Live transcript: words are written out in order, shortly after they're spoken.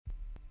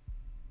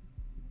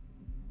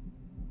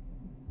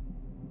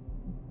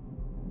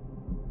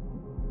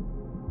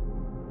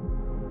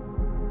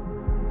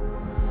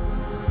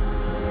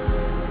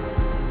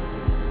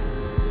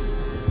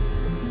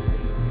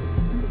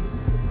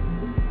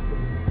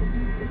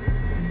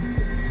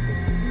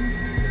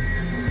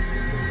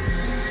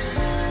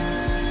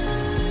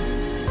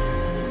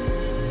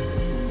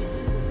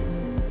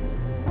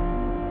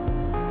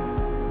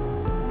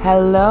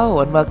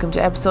Hello and welcome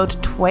to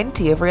episode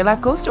 20 of Real Life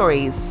Ghost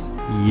Stories.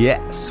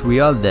 Yes, we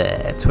are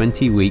there.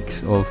 20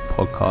 weeks of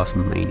podcast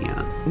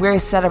mania. We're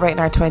celebrating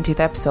our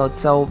 20th episode,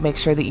 so make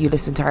sure that you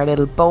listen to our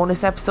little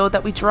bonus episode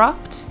that we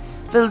dropped.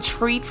 Little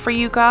treat for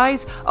you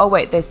guys. Oh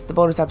wait, the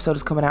bonus episode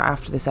is coming out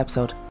after this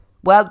episode.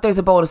 Well, there's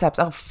a bonus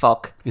episode. Oh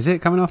fuck. Is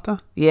it coming after?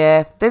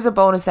 Yeah, there's a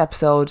bonus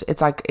episode.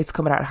 It's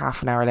coming out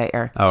half an hour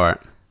later. All right.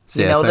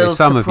 So, so little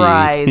some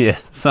surprise. Of you,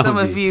 some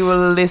of you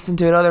will listen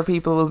to it. Other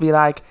people will be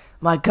like,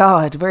 my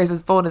God, where's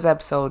this bonus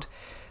episode?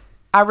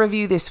 Our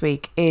review this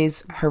week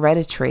is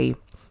Hereditary.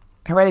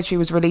 Hereditary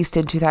was released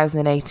in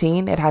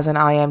 2018. It has an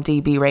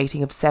IMDb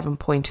rating of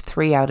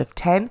 7.3 out of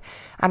 10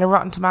 and a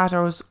Rotten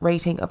Tomatoes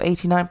rating of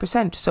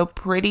 89%. So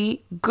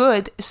pretty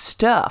good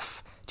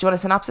stuff. Do you want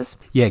a synopsis?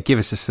 Yeah, give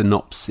us a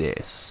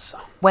synopsis.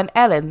 When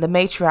Ellen, the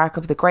matriarch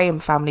of the Graham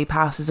family,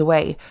 passes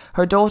away,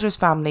 her daughter's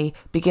family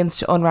begins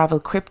to unravel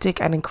cryptic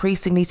and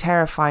increasingly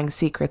terrifying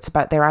secrets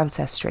about their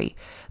ancestry.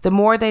 The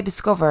more they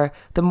discover,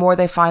 the more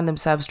they find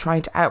themselves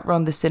trying to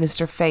outrun the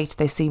sinister fate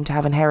they seem to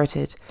have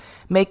inherited.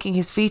 Making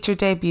his feature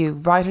debut,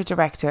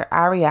 writer-director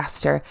Ari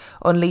Aster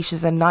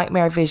unleashes a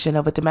nightmare vision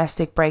of a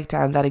domestic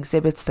breakdown that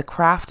exhibits the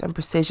craft and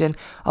precision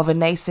of a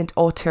nascent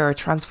auteur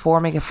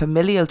transforming a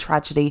familial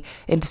tragedy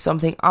into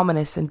something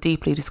ominous and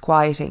deeply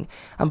disquieting,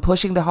 and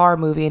pushing the horror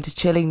movie into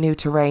chilling new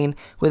terrain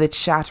with its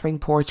shattering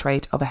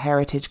portrait of a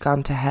heritage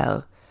gone to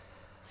hell.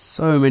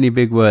 So many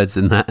big words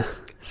in that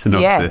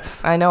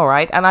synopsis. Yeah, I know,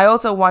 right? And I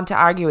also want to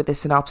argue with this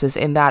synopsis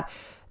in that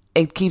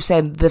it keeps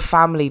saying the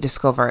family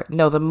discover.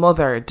 No, the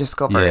mother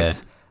discovers.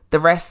 Yeah. The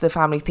rest of the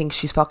family thinks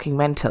she's fucking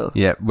mental.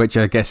 Yeah, which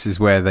I guess is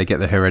where they get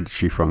the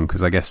Hereditary from,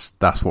 because I guess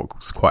that's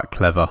what's quite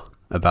clever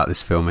about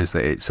this film, is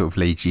that it sort of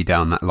leads you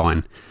down that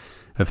line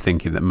of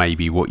thinking that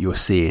maybe what you're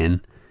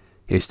seeing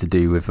is to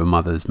do with a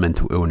mother's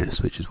mental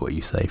illness, which is what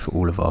you say for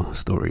all of our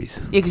stories.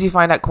 Yeah, because you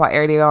find out quite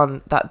early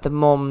on that the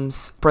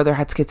mum's brother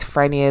had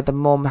schizophrenia, the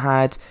mum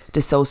had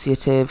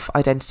dissociative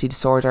identity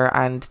disorder,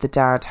 and the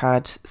dad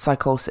had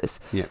psychosis.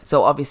 Yeah.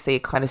 So obviously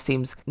it kind of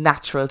seems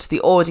natural to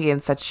the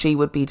audience that she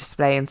would be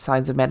displaying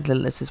signs of mental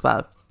illness as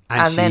well.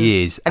 And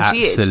she is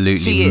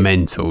absolutely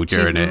mental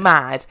during it. She's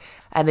mad.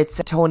 And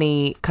it's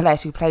Toni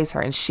Collette who plays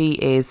her, and she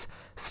is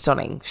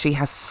stunning. She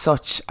has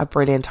such a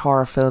brilliant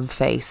horror film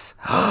face.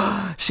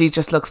 She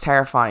just looks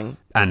terrifying.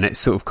 And it's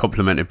sort of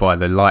complemented by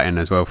the lighting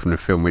as well from the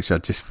film, which I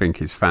just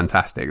think is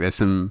fantastic. There's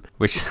some,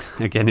 which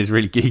again is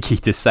really geeky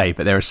to say,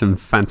 but there are some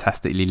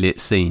fantastically lit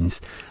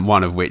scenes,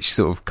 one of which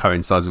sort of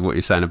coincides with what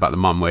you're saying about the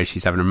mum, where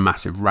she's having a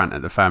massive rant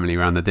at the family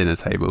around the dinner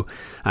table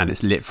and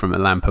it's lit from a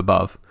lamp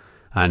above.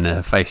 And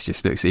her face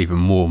just looks even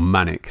more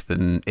manic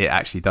than it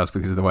actually does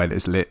because of the way that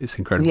it's lit. It's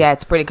incredible. Yeah,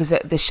 it's brilliant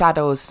because the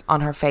shadows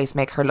on her face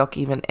make her look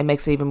it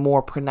makes it even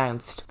more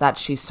pronounced that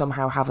she's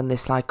somehow having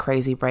this like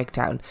crazy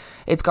breakdown.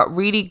 It's got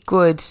really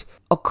good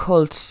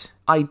occult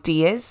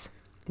ideas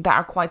that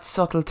are quite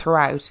subtle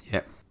throughout.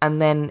 Yep.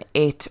 And then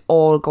it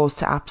all goes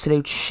to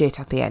absolute shit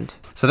at the end.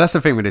 So that's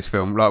the thing with this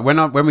film. Like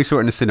when we saw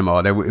it in the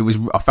cinema,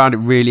 I found it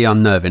really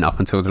unnerving up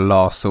until the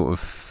last sort of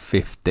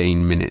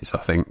 15 minutes, I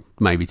think,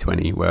 maybe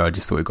 20, where I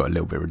just thought it got a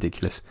little bit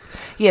ridiculous.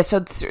 Yeah, so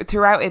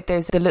throughout it,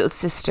 there's the little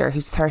sister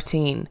who's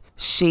 13.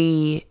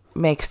 She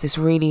makes this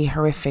really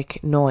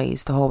horrific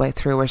noise the whole way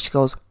through where she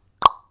goes,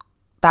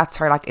 that's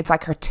her, like, it's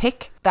like her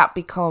tick that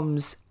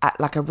becomes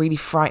like a really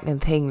frightening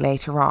thing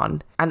later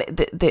on. And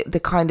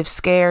the kind of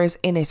scares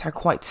in it are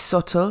quite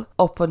subtle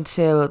up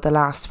until the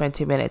last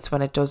 20 minutes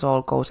when it does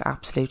all go to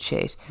absolute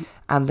shit.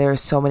 And there are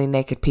so many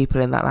naked people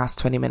in that last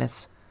 20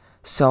 minutes.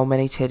 So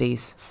many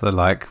titties. So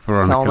like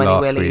Veronica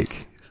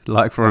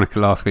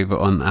last week, but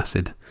on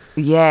acid.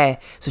 Yeah.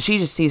 So she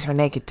just sees her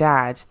naked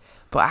dad,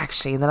 but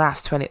actually in the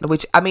last 20,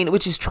 which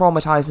is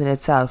traumatizing in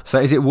itself.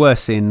 So is it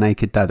worse seeing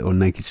naked dad or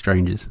naked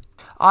strangers?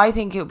 I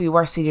think it would be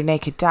worse seeing your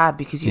naked dad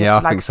because you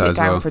have to sit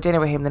down for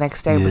dinner with him the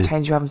next day and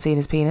pretend you haven't seen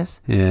his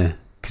penis. Yeah.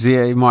 Because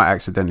he might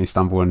accidentally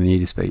stumble on a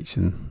nudie speech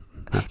and...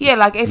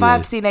 if I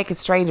have to see naked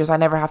strangers, I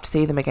never have to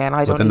see them again.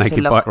 I don't need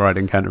to look. Bike ride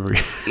in Canterbury.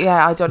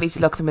 Yeah, I don't need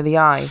to look them in the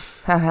eye.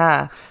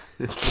 Haha.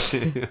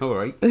 All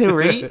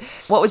right.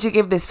 What would you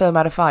give this film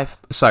out of 5?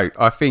 So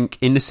I think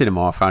in the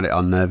cinema I found it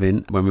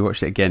unnerving. When we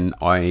watched it again,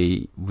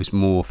 I was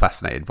more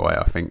fascinated by it.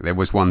 I think there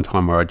was one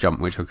time where I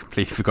jumped, which I've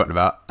completely forgotten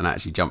about, and I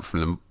actually jumped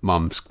from the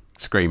mum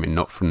screaming,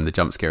 not from the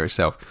jump scare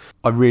itself.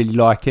 I really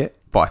like it,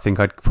 but I think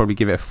I'd probably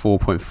give it a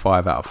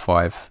 4.5 out of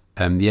 5.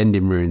 The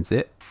ending ruins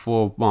it.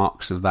 4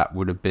 marks of that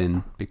would have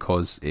been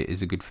because it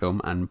is a good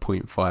film, and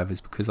 0.5 is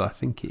because I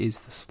think it is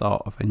the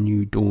start of a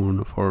new dawn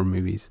of horror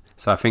movies.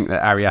 So I think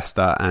that Ari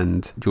Aster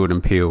and Jordan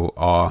Peele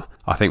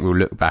I think we'll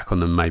look back on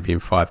them maybe in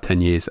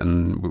 5-10 years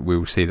and we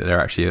will see that they're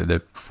actually at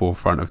the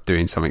forefront of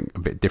doing something a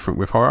bit different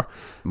with horror,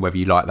 whether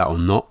you like that or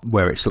not,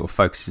 where it sort of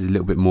focuses a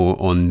little bit more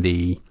on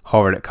the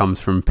horror that comes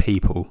from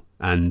people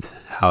and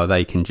how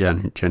they can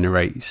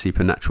generate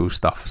supernatural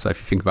stuff. So if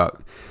you think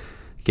about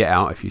Get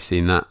Out, if you've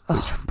seen that.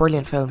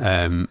 Brilliant film.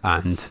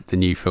 And the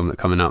new film that's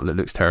coming up that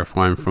looks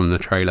terrifying from the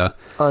trailer.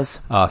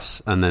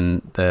 Us. And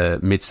then the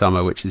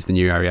Midsummer, which is the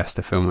new Ari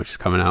Aster film, which is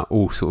coming out,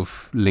 all sort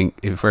of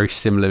linked, very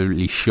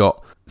similarly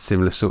shot,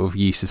 similar sort of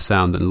use of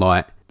sound and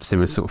light,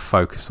 similar sort of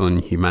focus on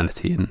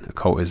humanity and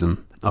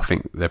occultism. I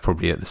think they're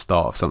probably at the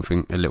start of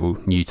something, a little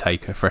new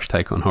take, a fresh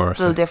take on horror. A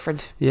little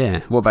different. Yeah.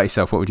 What about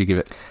yourself? What would you give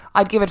it?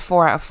 I'd give it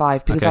 4 out of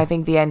 5 because I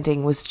think the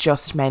ending was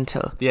just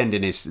mental. The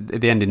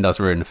ending does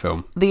ruin the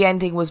film. The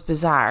ending was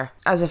bizarre.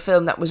 As a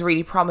film that was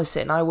really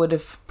promising, I would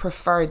have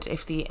preferred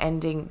if the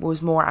ending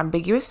was more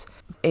ambiguous.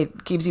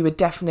 It gives you a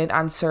definite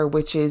answer,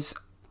 which is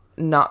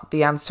not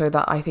the answer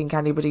that I think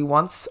anybody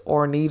wants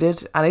or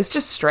needed, and it's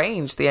just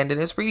strange. The ending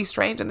is really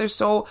strange, and there's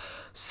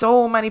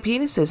so many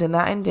penises in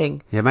that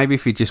ending. Yeah, maybe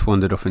if he just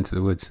wandered off into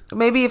the woods.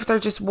 Maybe if there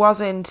just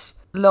wasn't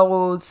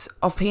loads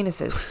of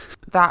penises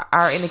that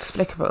are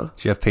inexplicable.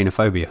 Do you have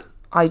penophobia?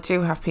 I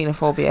do have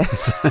penophobia.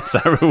 Is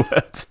that a real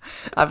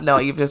word? No,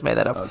 you've just made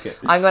that up. Okay.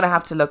 I'm going to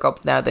have to look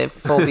up now the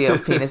phobia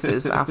of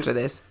penises after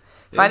this.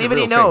 If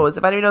anybody knows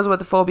what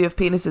the phobia of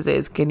penises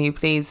is, can you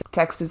please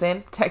text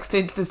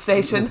into the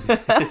station?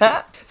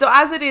 So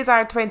as it is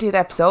our 20th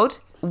episode,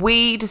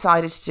 we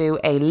decided to do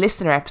a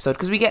listener episode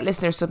because we get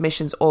listener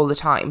submissions all the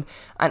time.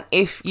 And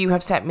if you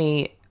have sent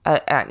me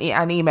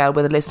an email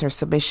with a listener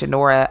submission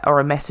or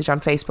a message on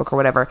Facebook or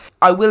whatever,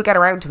 I will get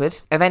around to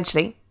it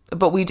eventually.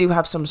 But we do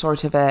have some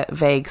sort of a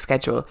vague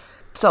schedule.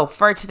 So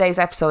for today's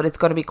episode, it's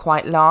going to be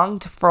quite long.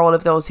 For all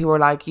of those who are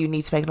like, you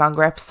need to make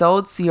longer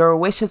episodes, your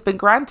wish has been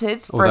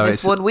granted for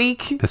this 1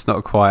 week. It's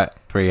not quite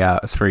 3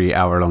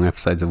 hour long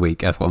episodes a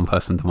week as one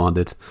person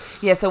demanded.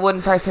 Yeah, so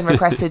one person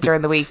requested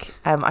during the week,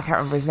 I can't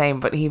remember his name,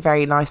 but he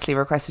very nicely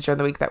requested during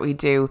the week that we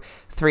do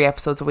 3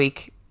 episodes a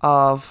week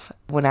of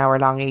 1 hour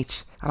long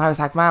each. And I was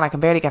like, man, I can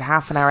barely get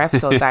half an hour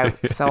episodes out.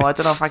 So I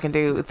don't know if I can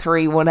do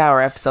 3 1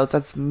 hour episodes.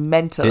 That's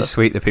mental. It's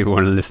sweet that people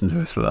want to listen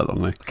to us for that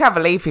long, though. I can't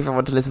believe people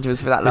want to listen to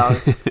us for that long.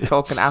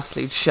 Talking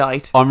absolute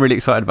shite. I'm really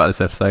excited about this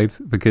episode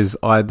because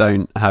I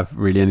don't have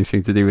really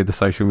anything to do with the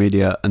social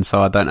media. And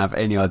so I don't have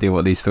any idea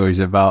what these stories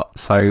are about.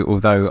 So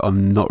although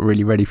I'm not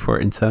really ready for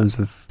it in terms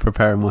of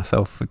preparing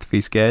myself to be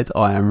scared,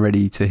 I am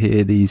ready to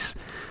hear these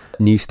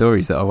new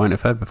stories that I won't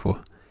have heard before.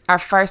 Our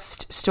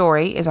first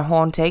story is a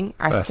haunting.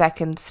 Our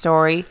second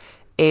story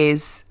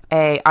is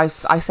I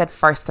said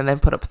first and then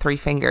put up 3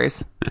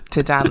 fingers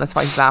to Dan. That's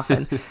why he's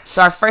laughing.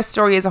 So our first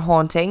story is a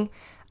haunting.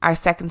 Our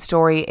second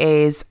story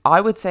is,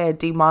 I would say, a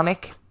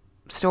demonic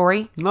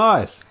story.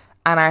 Nice.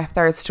 And our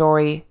third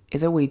story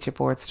is a Ouija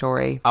board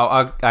story.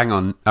 Oh, hang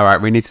on. All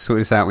right, we need to sort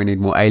this out. We need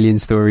more alien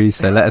stories.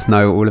 So let us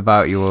know all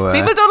about your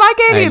people don't like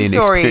alien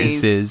stories.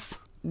 Experiences.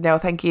 No,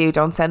 thank you.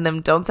 Don't send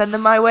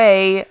them my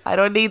way. I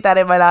don't need that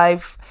in my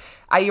life.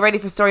 Are you ready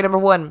for story number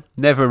 1?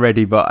 Never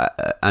ready,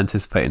 but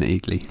anticipating it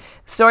eagerly.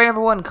 Story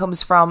number 1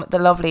 comes from the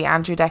lovely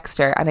Andrew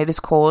Dexter, and it is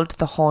called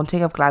The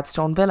Haunting of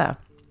Gladstone Villa.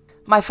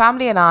 My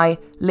family and I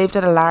lived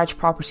at a large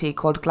property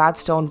called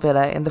Gladstone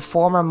Villa in the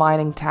former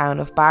mining town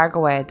of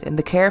Bargoed in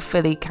the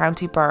Caerphilly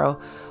County Borough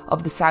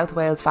of the South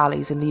Wales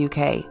Valleys in the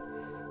UK.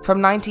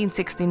 From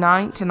 1969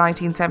 to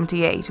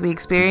 1978, we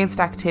experienced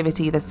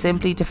activity that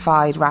simply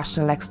defied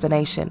rational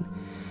explanation.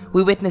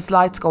 We witnessed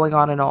lights going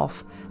on and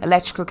off,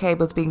 electrical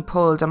cables being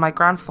pulled, and my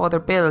grandfather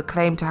Bill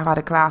claimed to have had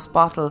a glass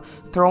bottle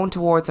thrown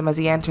towards him as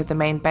he entered the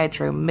main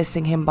bedroom,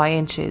 missing him by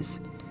inches.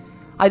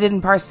 I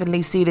didn't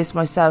personally see this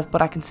myself,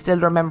 but I can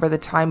still remember the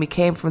time he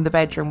came from the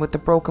bedroom with the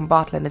broken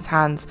bottle in his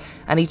hands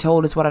and he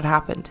told us what had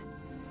happened.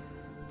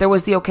 There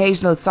was the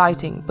occasional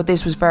sighting, but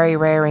this was very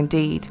rare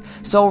indeed,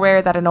 so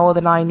rare that in all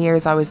the 9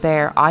 years I was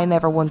there, I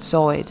never once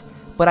saw it,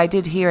 but I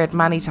did hear it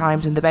many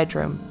times in the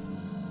bedroom.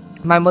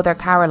 My mother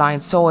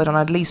Caroline saw it on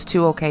at least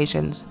 2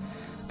 occasions.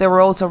 There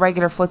were also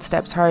regular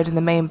footsteps heard in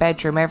the main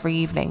bedroom every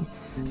evening.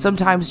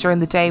 Sometimes during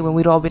the day when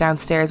we'd all be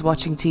downstairs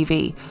watching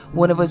TV,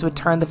 one of us would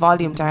turn the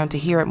volume down to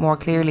hear it more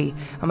clearly,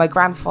 and my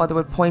grandfather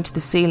would point to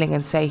the ceiling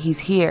and say, "He's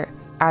here,"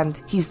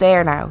 and "He's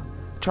there now,"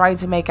 trying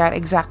to make out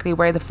exactly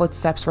where the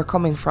footsteps were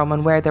coming from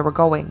and where they were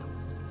going.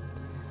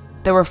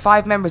 There were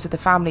 5 members of the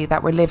family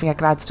that were living at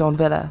Gladstone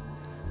Villa.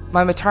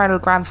 My maternal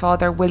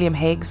grandfather, William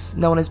Higgs,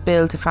 known as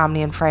Bill to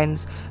family and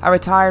friends, a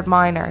retired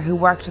miner who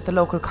worked at the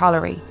local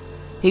colliery.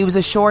 He was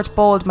a short,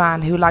 bald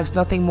man who liked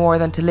nothing more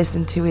than to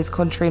listen to his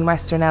country and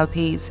western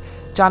LPs,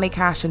 Johnny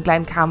Cash and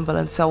Glenn Campbell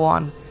and so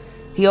on.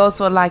 He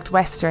also liked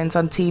westerns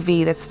on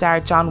TV that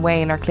starred John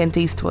Wayne or Clint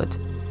Eastwood.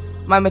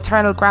 My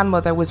maternal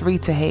grandmother was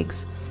Rita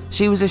Higgs.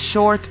 She was a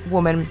short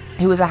woman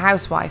who was a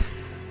housewife.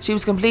 She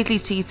was completely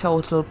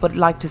teetotal but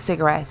liked a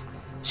cigarette.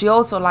 She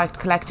also liked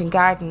collecting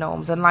garden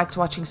gnomes and liked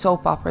watching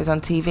soap operas on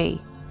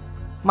TV.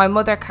 My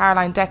mother,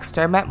 Caroline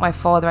Dexter, met my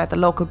father at the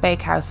local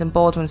bakehouse in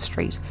Baldwin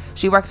Street.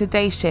 She worked a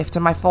day shift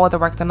and my father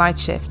worked the night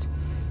shift.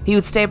 He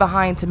would stay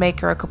behind to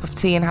make her a cup of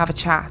tea and have a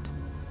chat.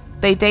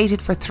 They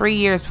dated for 3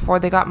 years before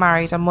they got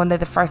married on Monday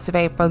the 1st of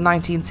April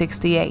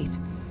 1968.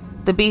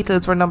 The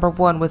Beatles were number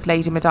 1 with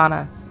Lady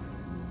Madonna.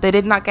 They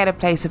did not get a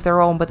place of their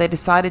own, but they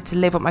decided to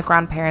live with my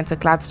grandparents at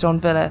Gladstone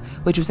Villa,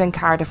 which was in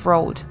Cardiff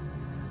Road.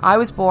 I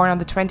was born on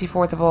the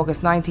 24th of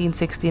August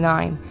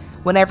 1969,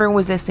 when everyone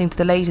was listening to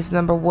the latest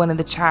number 1 in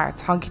the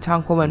charts, Honky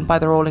Tonk Woman by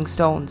the Rolling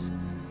Stones.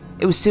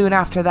 It was soon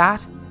after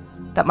that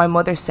my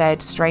mother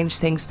said strange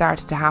things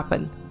started to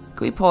happen.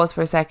 Can we pause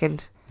for a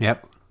second?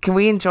 Yep. Can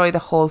we enjoy the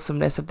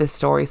wholesomeness of this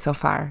story so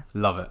far?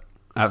 Love it.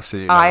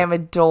 Absolutely. I am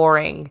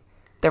adoring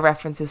the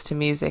references to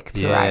music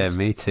throughout. Yeah,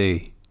 me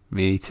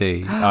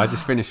too. I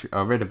just finished,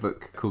 I read a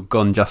book called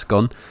Gone, Just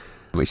Gone,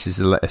 which is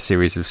a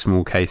series of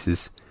small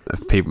cases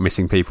of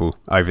missing people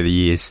over the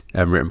years,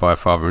 written by a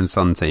father and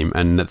son team,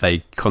 and they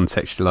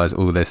contextualise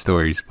all their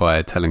stories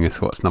by telling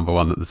us what's number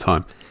one at the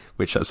time,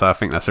 so I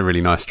think that's a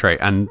really nice trait.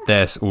 And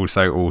there's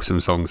also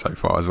awesome songs so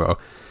far as well.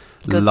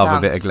 Good Love songs.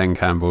 a bit of Glenn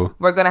Campbell.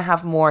 We're going to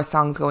have more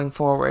songs going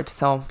forward,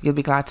 so you'll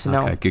be glad to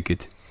know. Okay,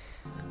 good.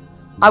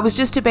 I was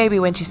just a baby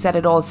when she said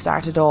it all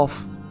started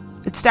off.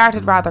 It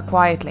started rather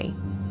quietly,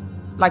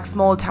 like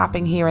small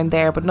tapping here and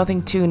there, but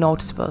nothing too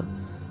noticeable.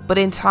 But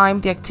in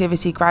time, the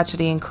activity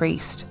gradually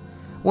increased.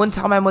 One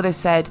time my mother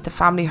said the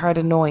family heard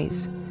a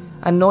noise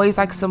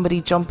like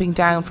somebody jumping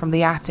down from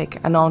the attic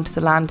and onto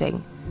the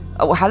landing.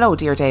 Oh, hello,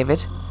 dear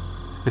David.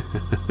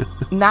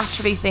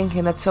 Naturally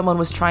thinking that someone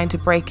was trying to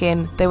break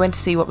in, they went to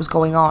see what was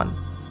going on.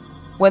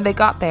 When they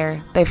got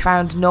there, they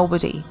found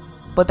nobody,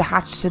 but the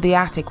hatch to the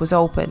attic was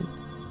open.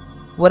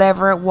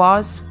 Whatever it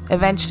was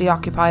eventually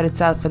occupied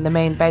itself in the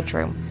main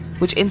bedroom,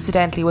 which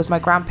incidentally was my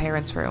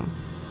grandparents' room.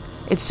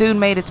 It soon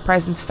made its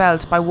presence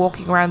felt by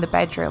walking around the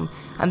bedroom,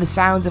 and the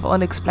sounds of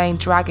unexplained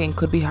dragging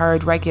could be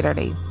heard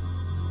regularly.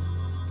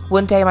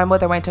 One day my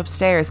mother went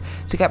upstairs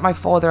to get my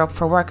father up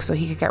for work so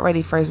he could get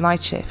ready for his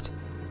night shift.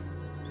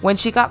 When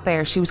she got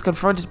there, she was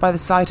confronted by the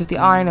sight of the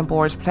ironing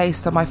board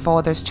placed on my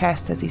father's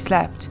chest as he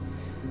slept.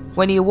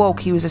 When he awoke,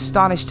 he was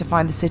astonished to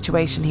find the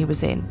situation he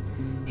was in.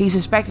 He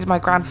suspected my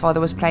grandfather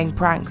was playing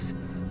pranks,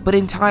 but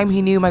in time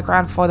he knew my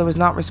grandfather was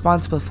not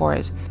responsible for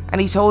it,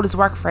 and he told his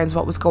work friends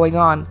what was going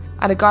on,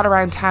 and it got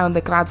around town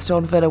that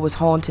Gladstone Villa was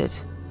haunted.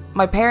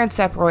 My parents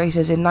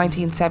separated in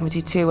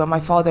 1972 and my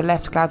father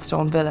left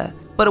Gladstone Villa,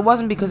 but it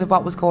wasn't because of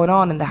what was going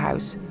on in the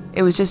house.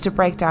 It was just a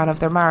breakdown of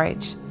their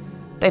marriage.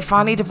 They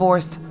finally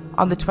divorced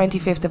on the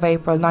 25th of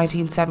April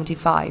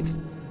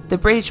 1975. The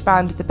British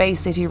band the Bay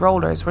City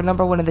Rollers were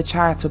number one in the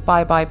charts with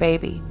Bye Bye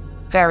Baby.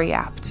 Very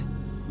apt.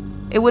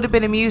 It would have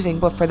been amusing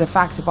but for the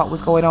fact of what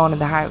was going on in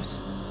the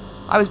house.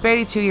 I was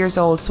barely 2 years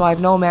old, so I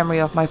have no memory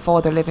of my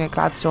father living at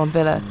Gladstone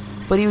Villa,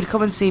 but he would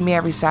come and see me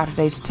every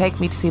Saturday to take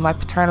me to see my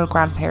paternal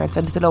grandparents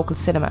and to the local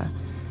cinema.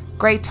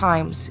 Great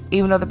times,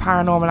 even though the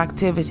paranormal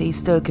activity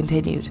still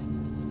continued.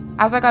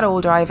 As I got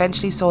older, I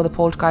eventually saw the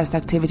poltergeist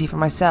activity for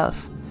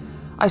myself.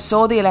 I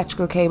saw the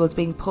electrical cables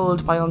being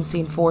pulled by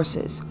unseen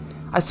forces.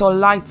 I saw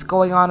lights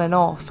going on and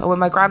off, and when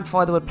my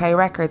grandfather would play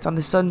records on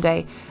the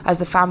Sunday as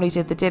the family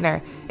did the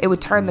dinner, it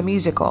would turn the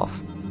music off.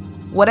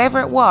 Whatever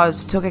it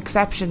was took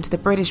exception to the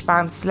British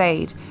band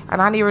Slade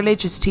and any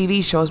religious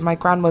TV shows my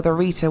grandmother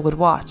Rita would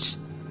watch.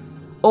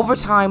 Over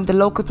time, the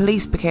local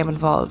police became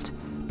involved,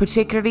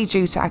 particularly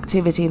due to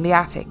activity in the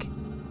attic.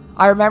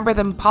 I remember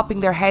them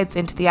popping their heads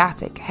into the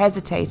attic,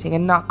 hesitating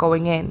and not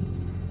going in,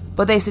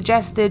 but they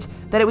suggested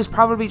that it was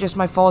probably just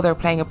my father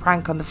playing a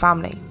prank on the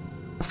family.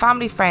 A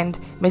family friend,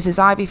 Mrs.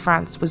 Ivy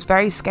France, was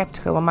very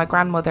sceptical when my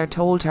grandmother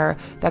told her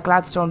that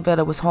Gladstone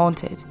Villa was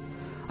haunted.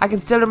 I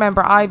can still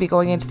remember Ivy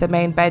going into the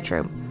main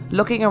bedroom,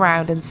 looking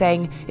around and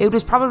saying it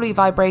was probably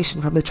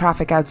vibration from the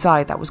traffic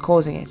outside that was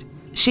causing it.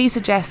 She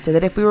suggested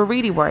that if we were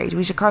really worried,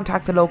 we should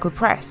contact the local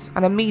press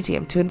and a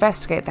medium to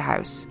investigate the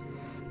house.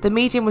 The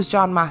medium was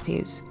John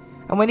Matthews,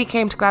 and when he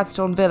came to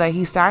Gladstone Villa,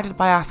 he started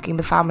by asking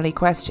the family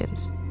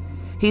questions.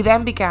 He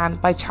then began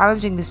by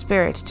challenging the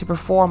spirit to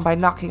perform by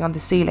knocking on the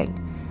ceiling,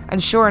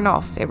 and sure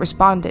enough, it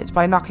responded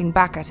by knocking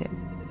back at him.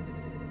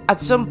 At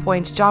some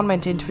point, John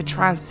went into a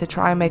trance to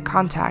try and make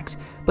contact,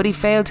 but he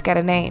failed to get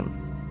a name.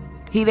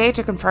 He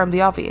later confirmed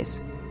the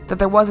obvious, that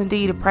there was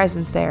indeed a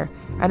presence there,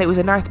 and it was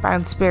an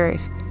earthbound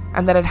spirit,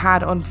 and that it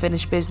had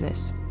unfinished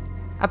business.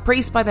 A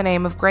priest by the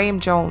name of Graham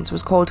Jones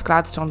was called to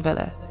Gladstone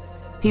Villa.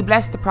 He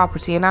blessed the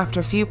property, and after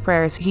a few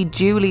prayers he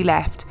duly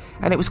left,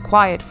 and it was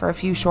quiet for a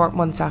few short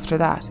months after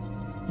that.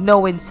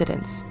 No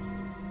incidents.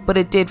 But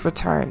it did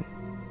return,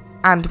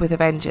 and with a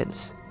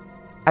vengeance.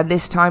 And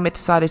this time it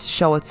decided to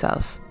show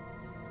itself.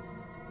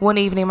 One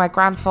evening my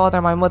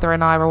grandfather, my mother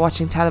and I were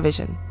watching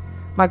television.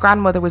 My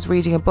grandmother was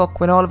reading a book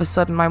when all of a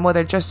sudden my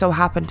mother just so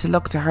happened to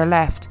look to her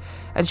left,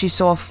 and she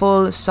saw a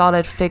full,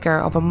 solid figure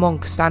of a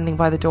monk standing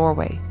by the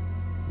doorway.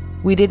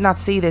 We did not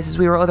see this as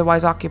we were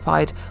otherwise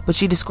occupied, but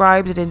she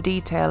described it in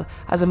detail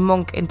as a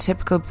monk in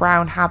typical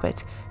brown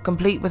habit,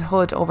 complete with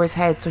hood over his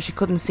head so she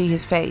couldn't see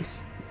his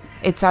face.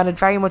 It sounded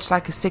very much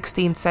like a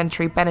 16th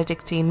century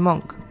Benedictine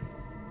monk.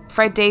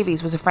 Fred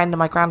Davies was a friend of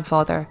my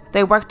grandfather.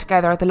 They worked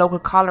together at the local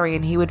colliery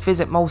and he would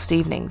visit most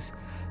evenings.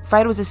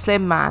 Fred was a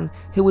slim man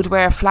who would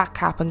wear a flat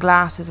cap and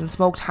glasses and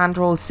smoked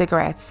hand-rolled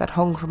cigarettes that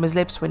hung from his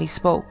lips when he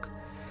spoke.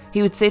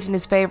 He would sit in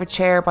his favourite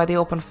chair by the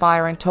open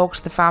fire and talk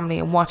to the family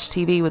and watch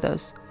TV with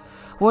us.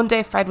 One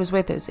day Fred was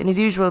with us, in his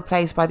usual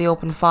place by the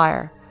open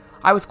fire.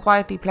 I was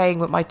quietly playing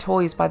with my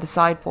toys by the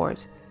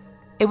sideboard.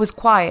 It was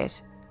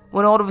quiet,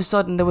 when all of a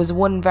sudden there was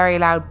one very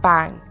loud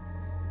bang.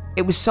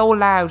 It was so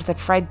loud that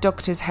Fred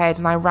ducked his head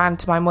and I ran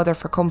to my mother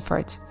for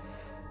comfort.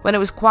 When it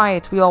was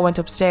quiet, we all went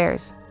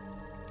upstairs.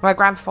 My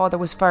grandfather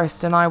was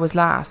first and I was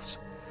last.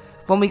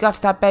 When we got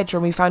to that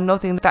bedroom, we found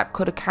nothing that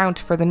could account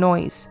for the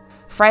noise.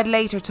 Fred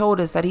later told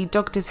us that he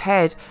ducked his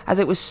head as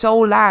it was so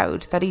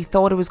loud that he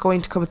thought it was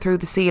going to come through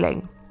the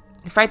ceiling.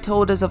 Fred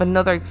told us of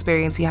another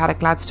experience he had at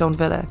Gladstone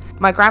Villa.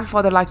 My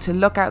grandfather liked to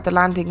look out the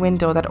landing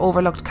window that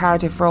overlooked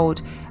Cardiff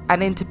Road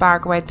and into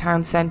Bargwed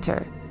town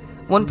centre.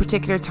 One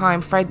particular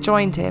time, Fred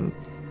joined him,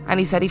 and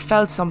he said he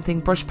felt something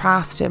brush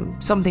past him,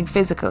 something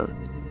physical.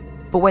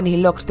 But when he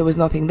looked, there was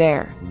nothing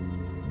there.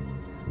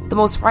 The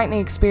most frightening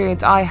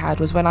experience I had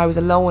was when I was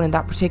alone in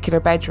that particular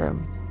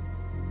bedroom.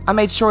 I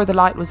made sure the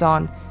light was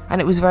on,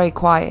 and it was very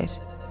quiet.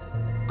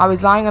 I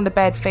was lying on the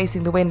bed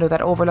facing the window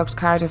that overlooked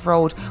Cardiff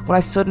Road when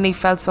I suddenly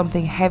felt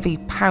something heavy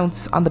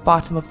pounce on the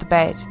bottom of the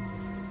bed.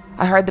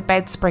 I heard the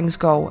bed springs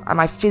go,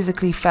 and I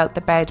physically felt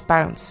the bed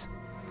bounce.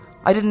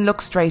 I didn't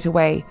look straight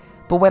away,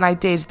 but when I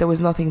did, there was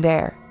nothing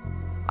there.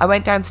 I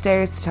went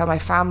downstairs to tell my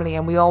family,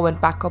 and we all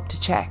went back up to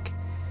check.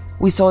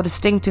 We saw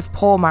distinctive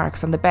paw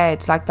marks on the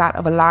bed like that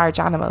of a large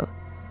animal.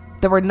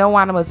 There were no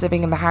animals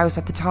living in the house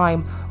at the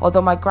time,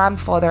 although my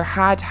grandfather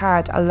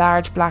had a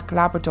large black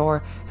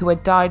Labrador who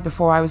had died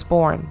before I was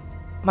born.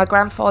 My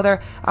grandfather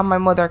and my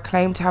mother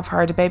claimed to have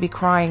heard a baby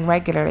crying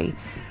regularly,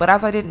 but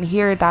as I didn't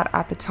hear that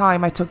at the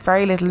time, I took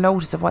very little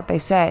notice of what they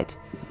said.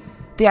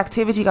 The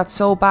activity got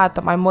so bad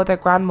that my mother,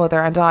 grandmother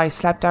and I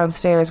slept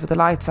downstairs with the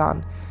lights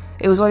on.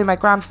 It was only my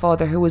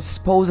grandfather who was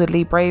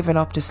supposedly brave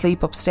enough to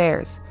sleep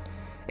upstairs.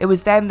 It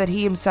was then that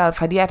he himself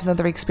had yet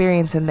another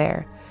experience in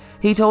there.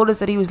 He told us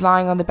that he was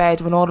lying on the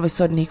bed when all of a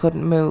sudden he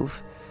couldn't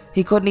move.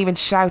 He couldn't even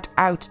shout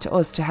out to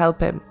us to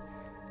help him.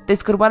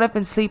 This could well have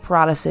been sleep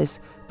paralysis,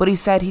 but he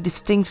said he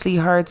distinctly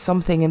heard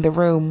something in the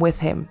room with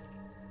him.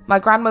 My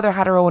grandmother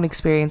had her own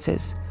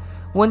experiences.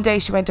 One day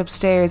she went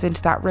upstairs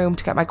into that room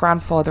to get my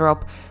grandfather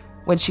up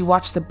when she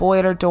watched the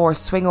boiler door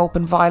swing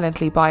open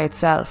violently by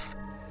itself.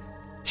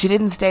 She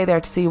didn't stay there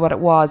to see what it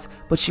was,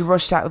 but she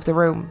rushed out of the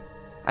room.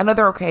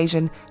 Another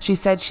occasion, she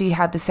said she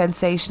had the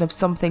sensation of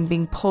something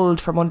being pulled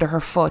from under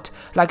her foot,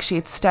 like she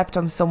had stepped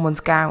on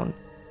someone's gown.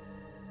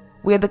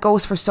 We had the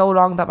ghost for so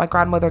long that my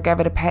grandmother gave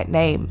it a pet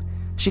name.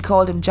 She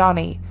called him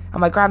Johnny,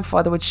 and my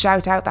grandfather would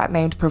shout out that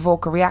name to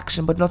provoke a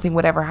reaction, but nothing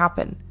would ever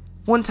happen.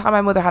 One time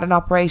my mother had an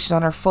operation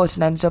on her foot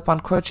and ended up on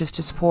crutches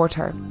to support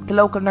her. The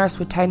local nurse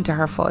would tend to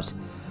her foot.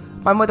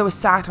 My mother was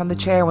sat on the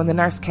chair when the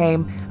nurse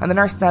came, and the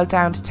nurse knelt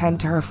down to tend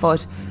to her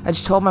foot, and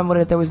she told my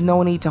mother there was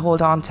no need to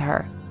hold on to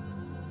her.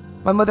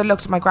 My mother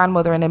looked at my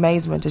grandmother in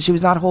amazement as she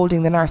was not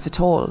holding the nurse at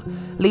all,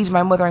 leading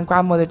my mother and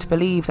grandmother to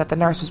believe that the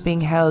nurse was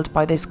being held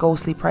by this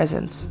ghostly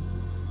presence.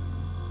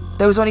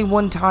 There was only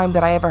one time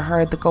that I ever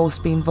heard the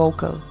ghost being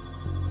vocal.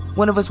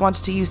 One of us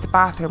wanted to use the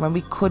bathroom and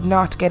we could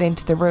not get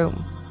into the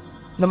room,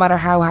 no matter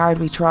how hard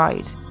we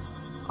tried.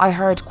 I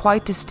heard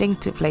quite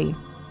distinctively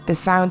the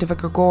sound of a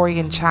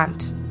Gregorian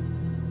chant.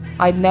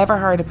 I'd never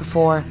heard it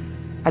before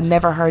and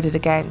never heard it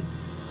again.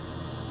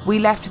 We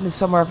left in the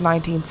summer of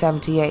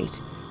 1978.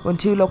 When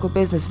two local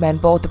businessmen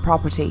bought the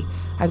property,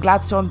 and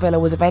Gladstone Villa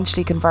was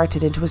eventually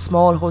converted into a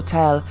small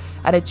hotel,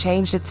 and it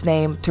changed its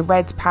name to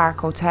Reds Park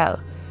Hotel.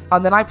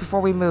 On the night before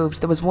we moved,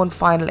 there was one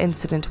final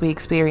incident we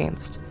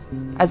experienced,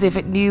 as if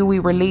it knew we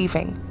were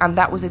leaving, and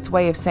that was its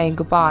way of saying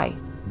goodbye.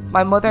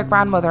 My mother,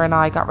 grandmother and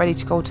I got ready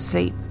to go to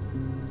sleep.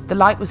 The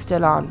light was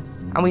still on,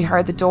 and we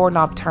heard the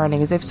doorknob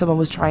turning as if someone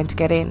was trying to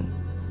get in.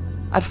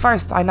 At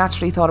first, I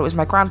naturally thought it was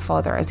my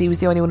grandfather, as he was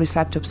the only one who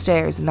slept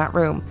upstairs in that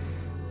room.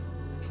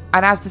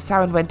 And as the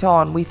sound went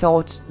on, we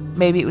thought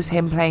maybe it was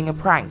him playing a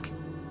prank.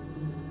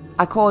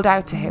 I called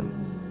out to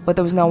him, but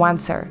there was no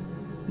answer,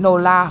 no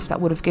laugh that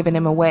would have given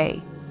him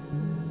away.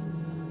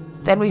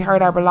 Then we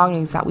heard our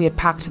belongings that we had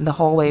packed in the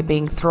hallway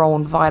being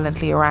thrown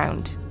violently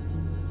around.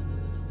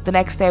 The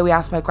next day we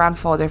asked my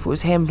grandfather if it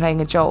was him playing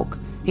a joke.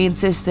 He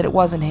insisted it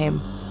wasn't him,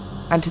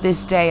 and to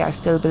this day I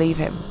still believe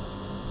him.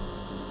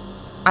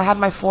 I had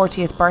my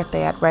 40th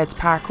birthday at Reds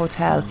Park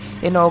Hotel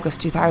in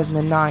August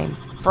 2009,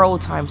 for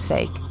old time's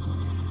sake.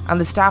 And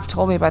the staff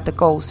told me about the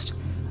ghost,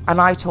 and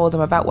I told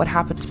them about what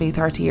happened to me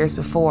 30 years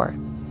before.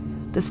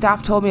 The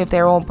staff told me of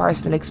their own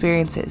personal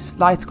experiences,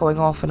 lights going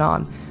off and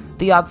on,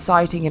 the odd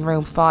sighting in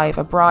room 5,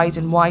 a bride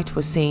in white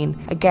was seen,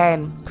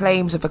 again,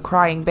 claims of a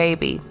crying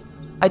baby.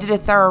 I did a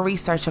thorough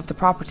research of the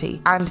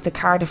property and the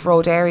Cardiff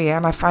Road area,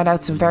 and I found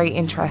out some very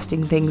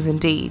interesting things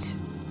indeed.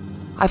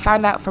 I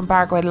found out from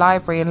Bargwed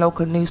Library and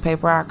local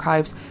newspaper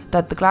archives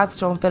that the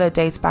Gladstone Villa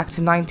dates back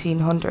to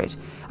 1900,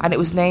 and it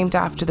was named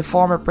after the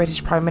former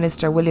British Prime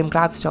Minister William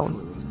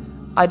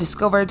Gladstone. I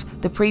discovered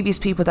the previous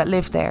people that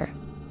lived there,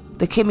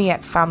 the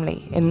Kimmiett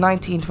family, in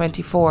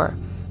 1924.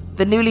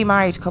 The newly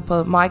married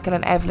couple, Michael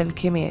and Evelyn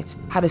Kimmiett,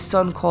 had a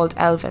son called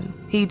Elvin.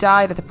 He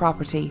died at the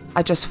property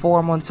at just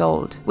 4 months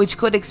old, which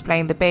could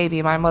explain the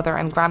baby my mother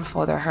and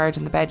grandfather heard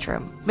in the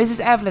bedroom.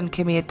 Mrs. Evelyn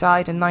Kimmiett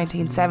died in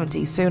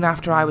 1970, soon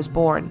after I was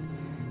born.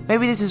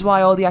 Maybe this is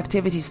why all the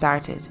activity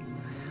started.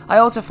 I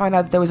also found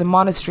out that there was a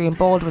monastery in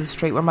Baldwin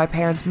Street where my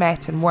parents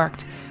met and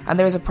worked, and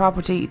there is a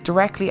property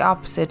directly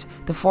opposite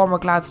the former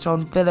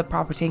Gladstone Villa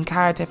property in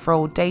Cardiff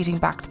Road dating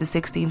back to the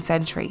 16th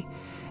century.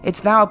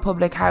 It's now a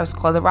public house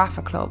called the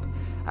Rafa Club,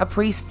 A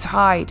priest's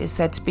hide is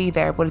said to be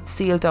there, but it's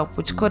sealed up,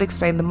 which could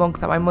explain the monk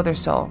that my mother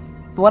saw.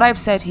 But what I've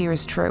said here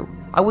is true.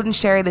 I wouldn't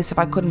share this if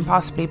I couldn't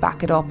possibly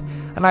back it up,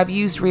 and I've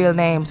used real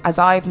names as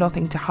I've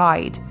nothing to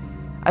hide,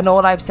 and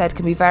all I've said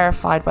can be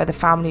verified by the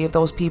family of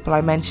those people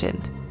I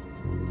mentioned.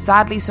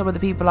 Sadly, some of the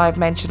people I've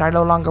mentioned are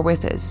no longer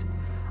with us.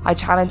 I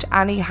challenge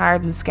any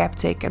hardened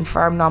skeptic and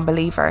firm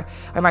non-believer,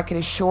 and I can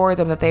assure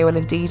them that they will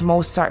indeed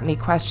most certainly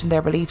question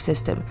their belief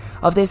system.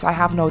 Of this I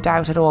have no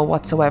doubt at all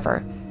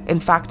whatsoever. In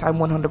fact, I'm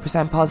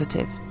 100%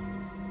 positive.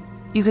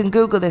 You can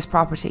Google this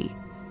property.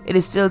 It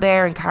is still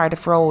there in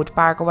Cardiff Road,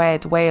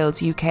 Bargowed,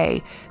 Wales,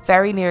 UK,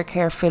 very near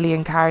Caerphilly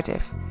and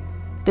Cardiff.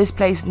 This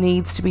place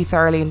needs to be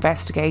thoroughly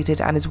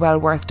investigated and is well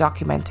worth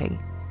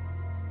documenting.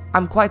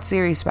 I'm quite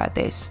serious about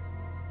this,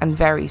 and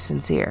very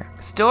sincere.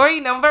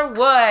 Story number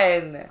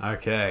 1.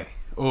 Okay.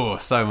 Oh,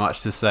 so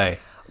much to say.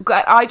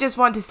 I just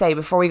want to say,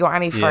 before we go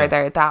any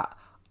further, that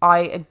I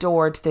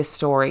adored this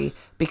story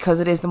because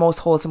it is the most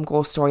wholesome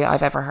ghost story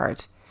I've ever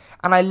heard.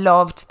 And I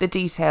loved the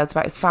details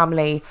about his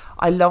family.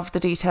 I loved the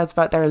details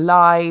about their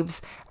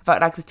lives, about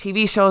like the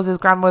TV shows his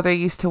grandmother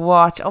used to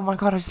watch. Oh my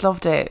God, I just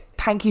loved it.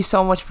 Thank you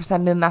so much for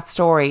sending in that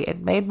story. It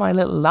made my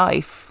little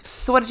life.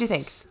 So what did you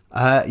think?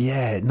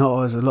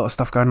 There's a lot of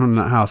stuff going on in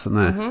that house,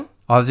 isn't there?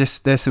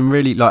 There's some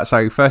really,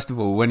 so first of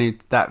all, when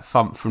that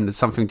thump from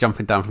something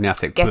jumping down from the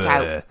attic. Get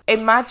out.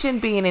 Imagine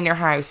being in your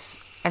house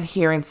and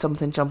hearing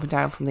something jumping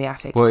down from the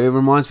attic. Well, it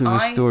reminds me of a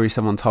story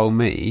someone told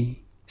me.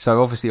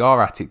 So obviously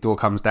our attic door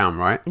comes down,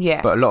 right?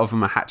 Yeah. But a lot of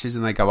them are hatches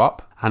and they go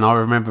up. And I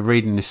remember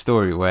reading this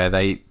story where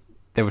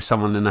there was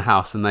someone in the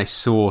house and they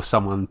saw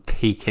someone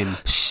peeking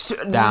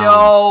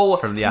down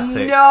from the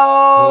attic.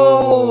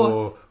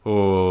 No!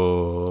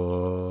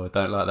 Oh,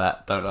 don't like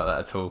that. Don't like that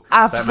at all.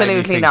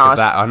 Absolutely not.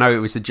 I know it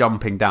was a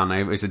jumping down.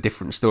 It was a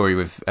different story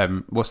with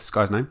what's this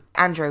guy's name?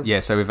 Andrew. Yeah,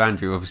 so with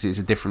Andrew, obviously it's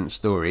a different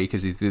story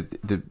because it's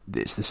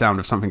the sound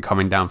of something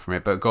coming down from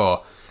it. But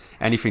God,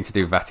 anything to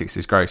do with attics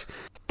is gross.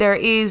 There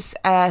is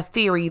a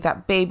theory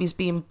that babies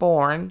being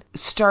born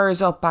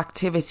stirs up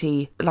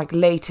activity, like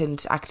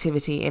latent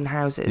activity in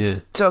houses.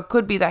 Yeah. So it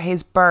could be that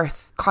his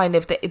birth, kind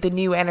of the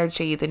new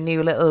energy, the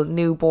new little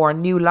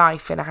newborn, new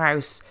life in a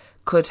house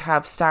could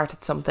have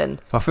started something.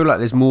 I feel like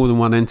there's more than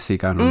one entity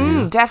going on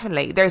here.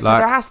 Definitely. There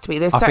has to be.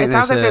 It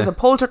sounds like there's a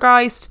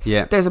poltergeist,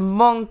 there's a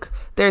monk,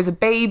 there's a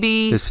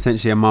baby. There's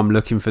potentially a mum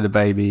looking for the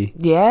baby.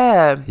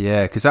 Yeah.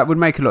 Yeah, because that would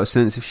make a lot of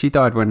sense. If she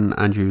died when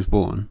Andrew was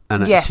born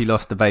and she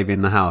lost the baby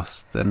in the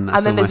house, then that's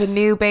and then there's a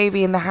new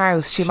baby in the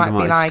house, she might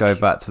be like... go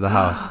back to the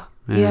house.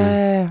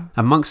 Yeah.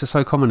 And monks are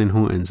so common in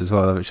hauntings as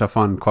well, which I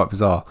find quite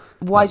bizarre.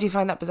 Why do you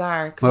find that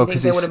bizarre? Because you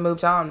think they would have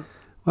moved on?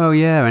 Well,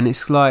 yeah, and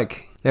it's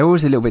like... They're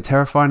always a little bit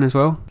terrifying as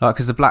well. Like,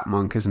 because the black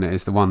monk, isn't it,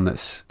 is the one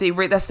that's...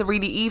 That's the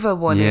really evil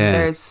one. Yeah. And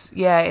there's,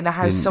 in a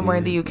house somewhere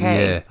in the UK.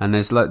 Yeah, and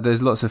there's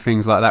lots of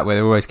things like that where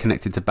they're always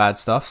connected to bad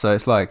stuff. So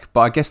it's like... But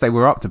I guess they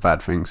were up to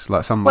bad things.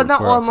 Like, some monks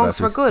not all monks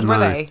were good, were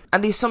they?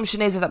 And the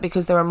assumption is that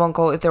because they were a monk,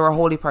 if they were a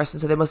holy person,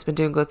 so they must have been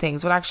doing good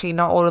things. But actually,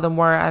 not all of them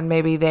were, and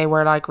maybe they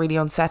were, like, really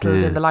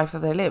unsettled in the life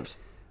that they lived.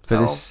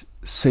 But it's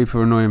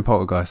super annoying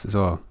poltergeist as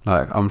well,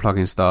 like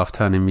unplugging stuff,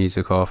 turning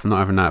music off, not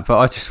having that. But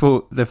I just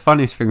thought the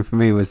funniest thing for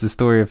me was the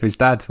story of his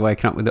dad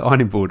waking up with the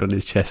ironing board on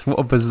his chest. What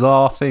a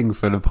bizarre thing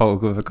for the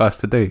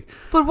poltergeist to do.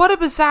 But what a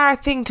bizarre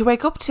thing to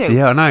wake up to.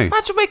 Yeah, I know.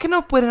 Imagine waking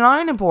up with an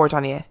ironing board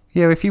on you.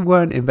 Yeah, if you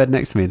weren't in bed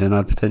next to me, then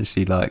I'd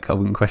potentially, I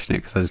wouldn't question it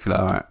because I'd just be like,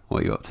 alright,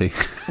 what are you up to?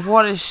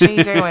 What is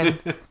she doing?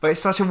 But it's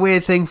such a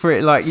weird thing for it,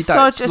 you don't...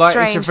 Such a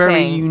strange it's a very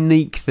thing.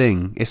 unique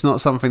thing. It's not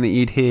something that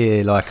you'd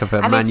hear, of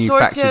a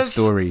manufactured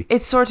story.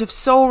 It's sort of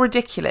so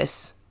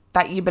ridiculous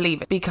that you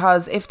believe it.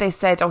 Because if they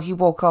said, he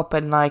woke up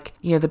and,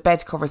 the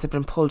bed covers had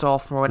been pulled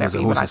off or whatever,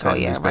 you'd be like,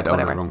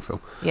 whatever. Wrong, Phil.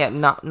 Yeah,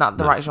 not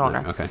the right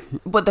genre. No, okay.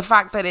 But the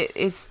fact that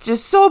it's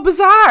just so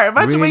bizarre.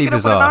 Imagine really waking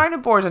bizarre. up with an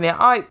ironing board on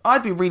you.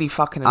 I'd be really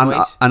fucking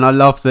annoyed. And I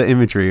love the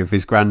imagery of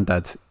his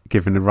granddad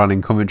giving a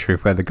running commentary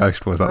of where the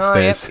ghost was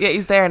upstairs. Yeah,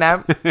 he's there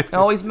now.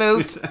 He's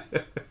moved.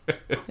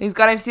 He's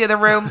gone into the other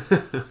room.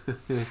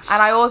 And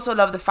I also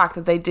love the fact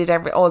that they did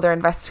all their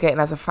investigating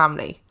as a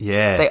family.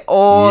 Yeah. They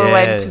all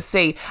went to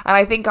see. And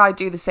I think I'd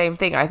do the same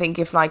thing. I think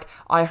if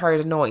I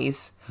heard a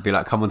noise, I'd be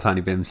like, come on,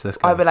 Tiny Bims, let's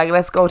go. I'd be like,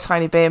 let's go,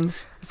 Tiny Bim.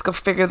 Let's go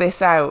figure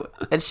this out.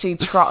 And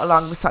she'd trot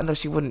along beside... No,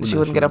 she wouldn't. She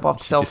wouldn't get up off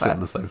the sofa. She'd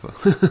just sit on the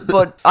sofa.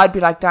 But I'd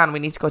be like, Dan, we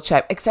need to go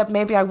check. Except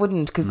maybe I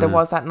wouldn't, because there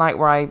was that night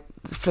where I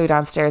flew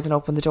downstairs and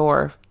opened the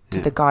door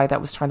to the guy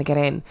that was trying to get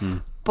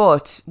in.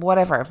 But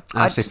whatever.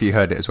 As if you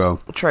heard it as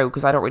well. True,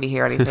 because I don't really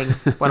hear anything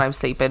when I'm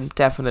sleeping.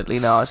 Definitely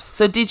not.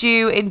 So did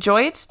you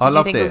enjoy it? I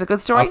loved you think it was a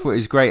good story? I thought it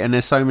was great, and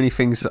there's so many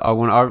things that I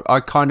want.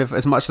 I kind of,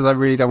 as much as I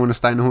really don't want to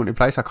stay in a haunted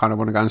place, I kind of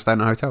want to go and stay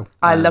in a hotel.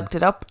 I looked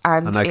it up,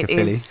 and it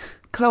is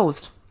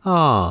closed.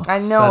 Oh, I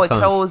know it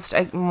closed.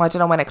 I don't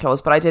know when it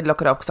closed, but I did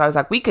look it up because I was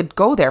like, we could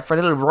go there for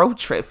a little road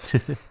trip.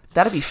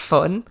 That'd be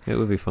fun. It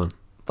would be fun.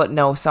 But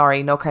no,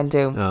 sorry, no can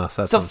do. Oh,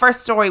 so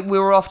first story, we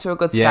were off to a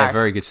good start. Yeah,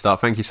 very good start.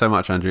 Thank you so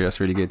much, Andrew. That's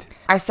really good.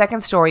 Our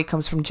second story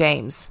comes from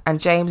James. And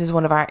James is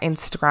one of our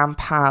Instagram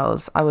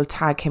pals. I will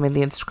tag him in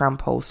the Instagram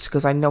post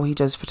because I know he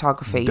does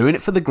photography. Doing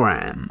it for the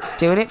gram.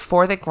 Doing it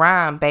for the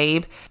gram,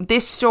 babe.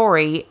 This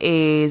story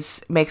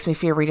makes me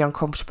feel really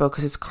uncomfortable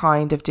because it's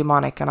kind of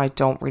demonic and I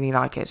don't really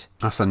like it.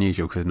 That's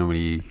unusual because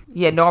normally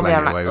I'm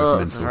like, oh,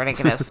 it's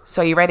ridiculous.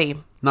 So you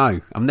ready? No,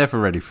 I'm never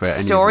ready for it.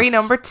 Story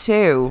number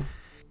 2.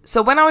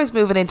 So when I was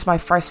moving into my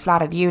first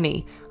flat at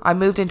uni, I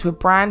moved into a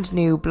brand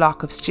new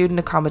block of student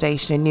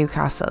accommodation in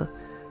Newcastle.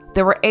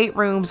 There were 8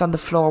 rooms on the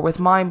floor, with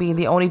mine being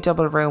the only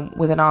double room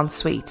with an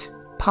ensuite.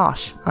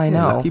 Posh, I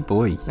know. Lucky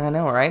boy. I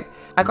know, right?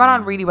 I got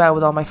on really well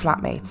with all my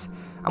flatmates,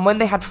 and when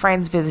they had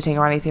friends visiting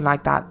or anything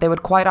like that, they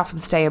would quite often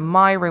stay in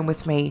my room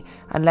with me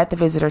and let the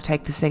visitor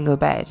take the single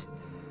bed.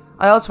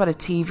 I also had a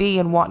TV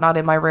and whatnot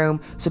in my room,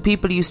 so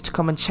people used to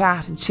come and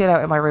chat and chill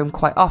out in my room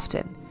quite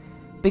often.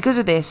 Because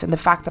of this and the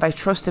fact that I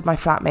trusted my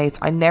flatmates,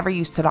 I never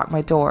used to lock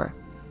my door.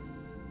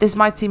 This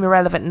might seem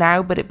irrelevant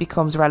now, but it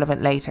becomes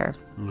relevant later.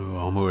 Oh,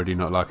 I'm already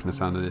not liking the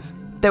sound of this.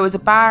 There was a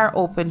bar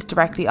opened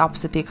directly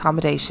opposite the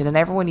accommodation and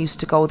everyone used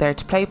to go there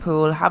to play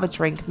pool, have a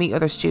drink, meet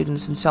other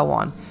students and so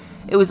on.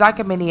 It was like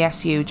a mini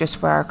SU just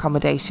for our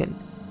accommodation.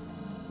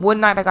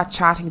 One night I got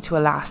chatting to a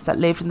lass that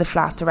lived in the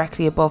flat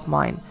directly above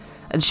mine,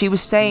 and she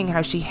was saying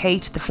how she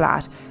hated the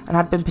flat and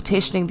had been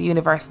petitioning the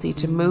university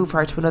to move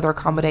her to another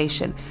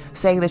accommodation,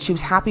 saying that she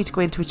was happy to go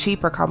into a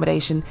cheaper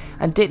accommodation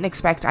and didn't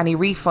expect any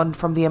refund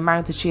from the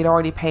amount that she had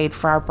already paid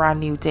for our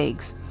brand new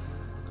digs.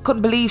 I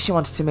couldn't believe she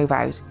wanted to move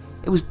out.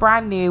 It was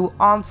brand new,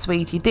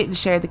 ensuite, you didn't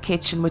share the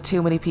kitchen with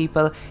too many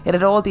people, it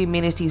had all the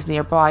amenities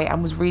nearby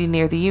and was really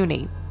near the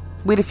uni.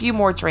 We had a few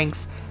more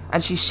drinks,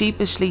 and she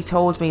sheepishly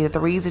told me that the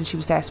reason she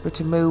was desperate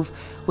to move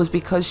was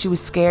because she was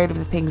scared of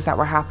the things that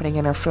were happening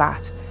in her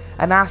flat,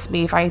 and asked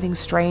me if anything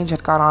strange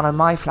had gone on in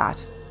my flat,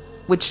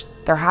 which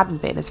there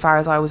hadn't been as far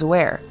as I was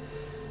aware.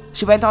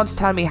 She went on to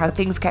tell me how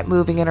things kept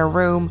moving in her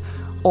room,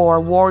 or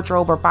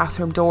wardrobe or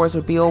bathroom doors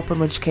would be open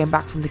when she came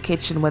back from the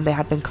kitchen when they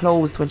had been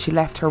closed when she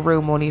left her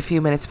room only a few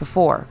minutes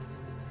before.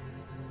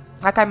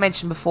 Like I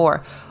mentioned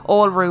before,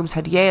 all rooms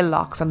had Yale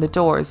locks on the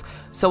doors,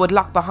 so it would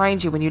lock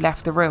behind you when you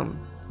left the room.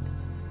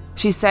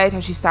 She said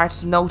how she started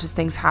to notice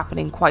things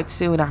happening quite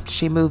soon after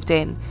she moved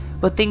in,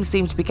 but things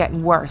seemed to be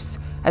getting worse,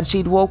 and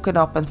she'd woken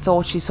up and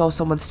thought she saw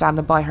someone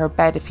standing by her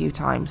bed a few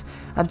times,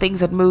 and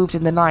things had moved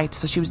in the night,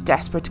 so she was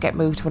desperate to get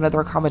moved to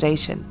another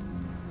accommodation.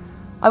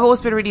 I've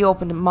always been really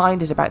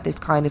open-minded about this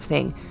kind of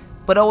thing,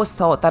 but always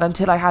thought that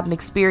until I had an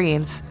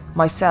experience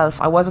myself,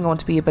 I wasn't going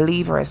to be a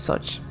believer as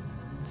such.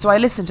 So I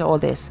listened to all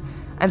this,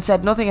 and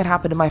said nothing had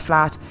happened in my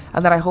flat,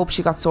 and that I hoped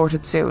she got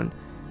sorted soon.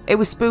 It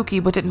was spooky,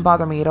 but didn't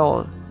bother me at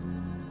all.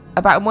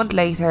 About a month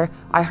later,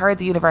 I heard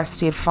the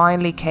university had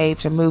finally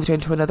caved and moved her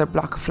into another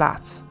block of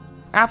flats.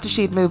 After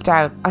she had moved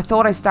out, I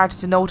thought I started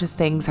to notice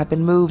things had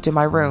been moved in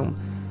my room,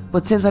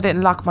 but since I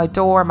didn't lock my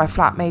door, my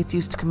flatmates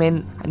used to come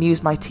in and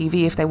use my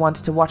TV if they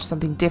wanted to watch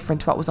something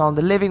different to what was on in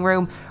the living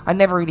room. I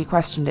never really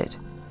questioned it.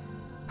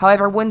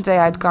 However, one day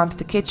I'd gone to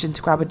the kitchen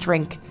to grab a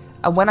drink,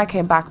 and when I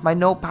came back, my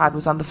notepad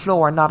was on the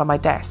floor and not on my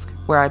desk,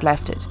 where I'd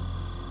left it.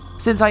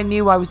 Since I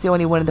knew I was the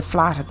only one in the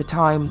flat at the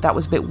time, that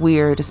was a bit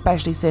weird,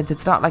 especially since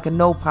it's not like a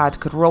notepad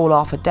could roll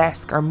off a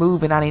desk or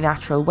move in any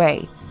natural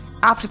way.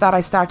 After that, I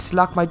started to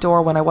lock my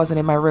door when I wasn't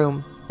in my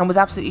room, and was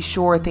absolutely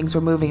sure things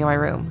were moving in my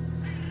room.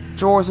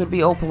 Drawers would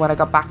be open when I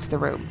got back to the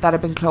room, that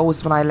had been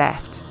closed when I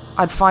left.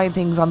 I'd find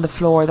things on the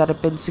floor that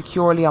had been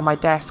securely on my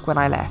desk when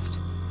I left.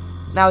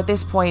 Now at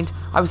this point,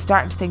 I was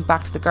starting to think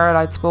back to the girl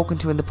I'd spoken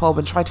to in the pub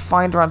and tried to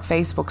find her on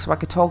Facebook so I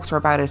could talk to her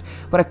about it,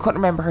 but I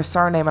couldn't remember her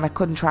surname and I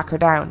couldn't track her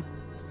down.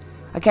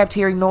 I kept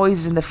hearing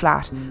noises in the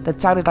flat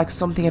that sounded like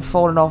something had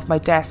fallen off my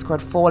desk or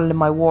had fallen in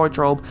my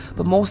wardrobe,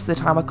 but most of the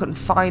time I couldn't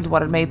find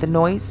what had made the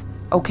noise.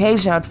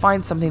 Occasionally I'd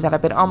find something that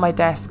had been on my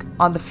desk,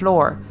 on the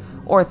floor,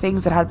 or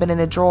things that had been in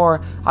a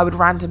drawer, I would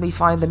randomly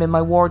find them in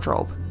my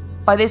wardrobe.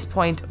 By this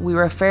point, we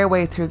were a fair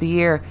way through the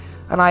year,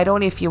 and I had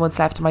only a few months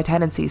left to my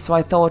tenancy, so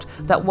I thought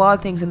that while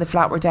things in the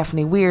flat were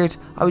definitely weird,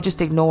 I would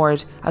just ignore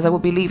it, as I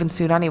would be leaving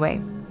soon anyway.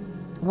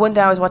 One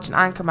day I was watching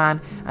Anchorman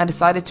and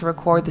decided to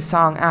record the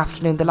song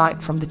Afternoon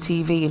Delight from the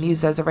TV and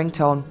use it as a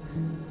ringtone.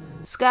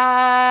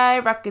 Sky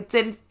rockets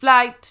in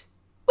flight,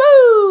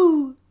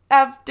 woo!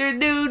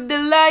 Afternoon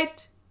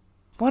Delight.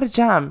 What a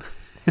jam.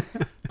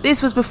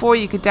 This was before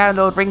you could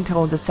download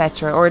ringtones,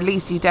 etc., or at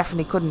least you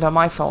definitely couldn't on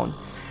my phone.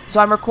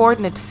 So I'm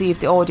recording it to see if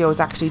the audio is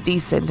actually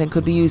decent and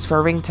could be used for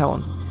a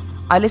ringtone.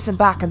 I listened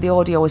back and the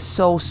audio was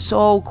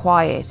so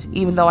quiet,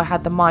 even though I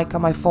had the mic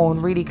on my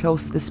phone really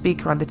close to the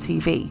speaker on the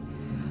TV.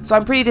 So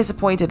I'm pretty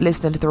disappointed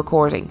listening to the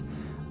recording.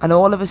 And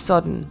all of a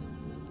sudden,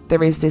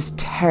 there is this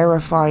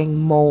terrifying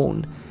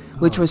moan,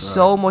 which was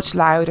so much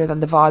louder than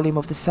the volume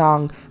of the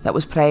song that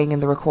was playing in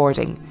the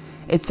recording.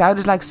 It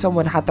sounded like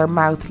someone had their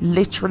mouth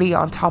literally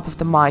on top of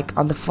the mic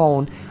on the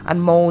phone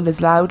and moaned as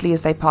loudly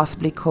as they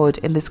possibly could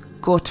in this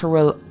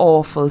guttural,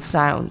 awful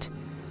sound.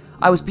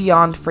 I was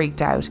beyond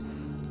freaked out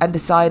and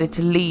decided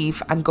to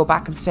leave and go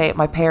back and stay at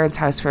my parents'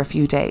 house for a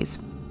few days.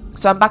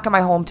 So I'm back in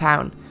my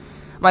hometown.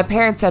 My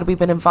parents said we'd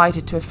been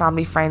invited to a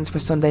family friends for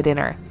Sunday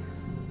dinner.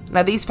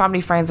 Now these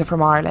family friends are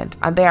from Ireland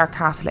and they are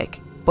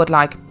Catholic, but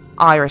like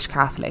Irish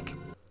Catholic.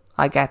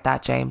 I get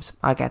that, James.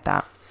 I get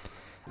that.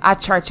 At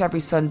church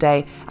every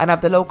Sunday and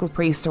have the local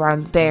priests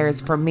around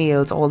theirs for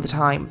meals all the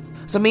time.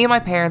 So me and my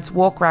parents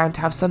walk round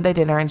to have Sunday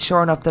dinner and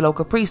sure enough the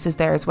local priest is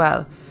there as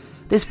well.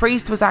 This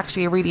priest was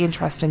actually a really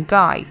interesting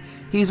guy.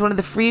 He was one of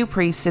the few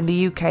priests in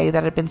the UK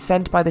that had been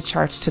sent by the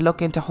church to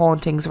look into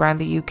hauntings around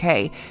the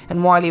UK,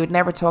 and while he would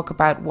never talk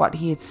about what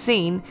he had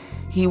seen,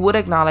 he would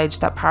acknowledge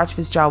that part of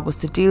his job was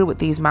to deal with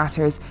these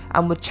matters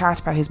and would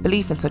chat about his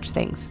belief in such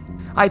things.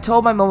 I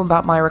told my mum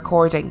about my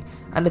recording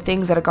and the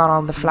things that had gone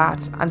on in the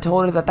flat, and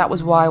told her that that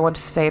was why I wanted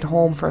to stay at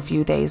home for a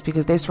few days,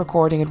 because this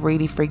recording had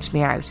really freaked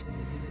me out.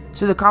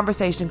 So the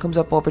conversation comes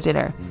up over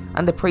dinner,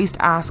 and the priest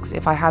asks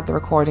if I had the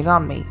recording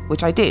on me,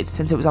 which I did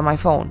since it was on my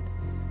phone.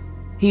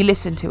 He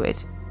listened to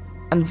it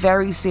and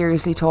very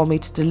seriously told me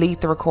to delete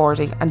the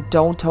recording and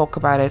don't talk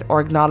about it or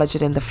acknowledge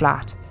it in the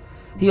flat.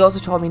 He also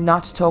told me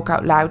not to talk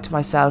out loud to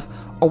myself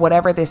or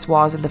whatever this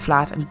was in the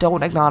flat, and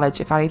don't acknowledge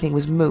if anything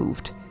was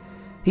moved.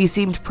 He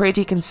seemed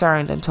pretty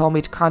concerned and told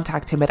me to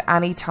contact him at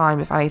any time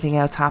if anything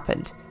else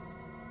happened.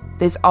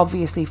 This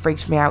obviously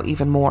freaked me out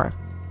even more.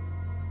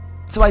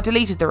 So I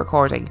deleted the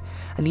recording.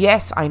 And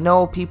yes, I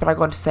know people are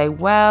going to say,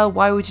 well,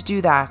 why would you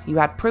do that? You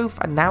had proof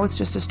and now it's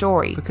just a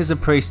story. Because the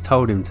priest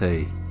told him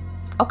to.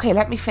 Okay,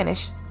 let me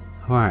finish.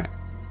 Alright.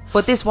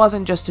 But this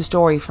wasn't just a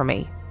story for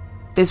me.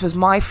 This was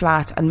my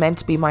flat and meant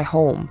to be my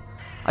home.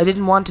 I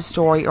didn't want a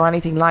story or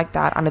anything like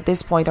that, and at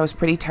this point I was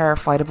pretty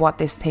terrified of what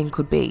this thing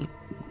could be.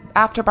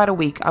 After about a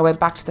week, I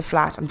went back to the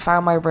flat and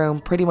found my room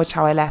pretty much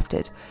how I left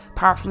it,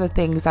 apart from the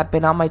things that had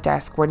been on my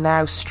desk were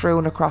now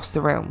strewn across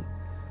the room.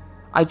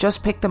 I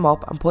just picked them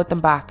up and put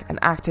them back and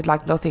acted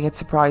like nothing had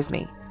surprised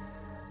me.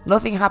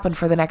 Nothing happened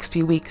for the next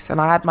few weeks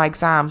and I had my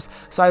exams,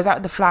 so I was out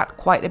in the flat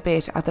quite a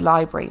bit at the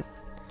library.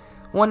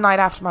 One night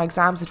after my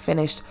exams had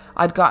finished,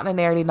 I'd gotten an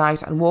early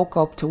night and woke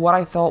up to what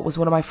I thought was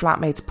one of my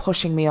flatmates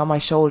pushing me on my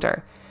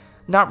shoulder.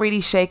 Not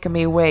really shaking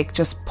me awake,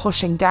 just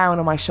pushing down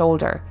on my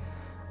shoulder.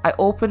 I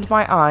opened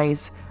my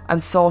eyes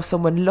and saw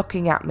someone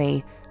looking at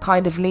me,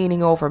 kind of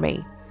leaning over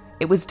me.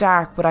 It was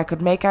dark, but I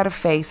could make out a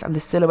face and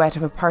the silhouette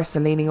of a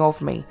person leaning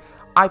over me.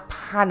 I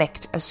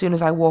panicked as soon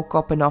as I woke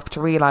up enough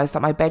to realise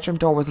that my bedroom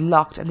door was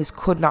locked and this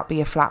could not be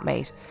a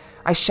flatmate.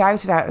 I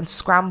shouted out and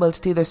scrambled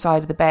to either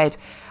side of the bed,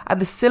 and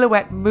the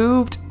silhouette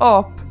moved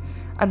up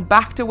and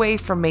backed away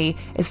from me,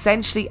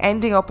 essentially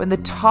ending up in the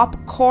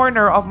top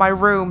corner of my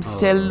room,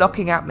 still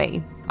looking at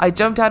me. I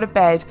jumped out of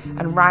bed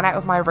and ran out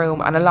of my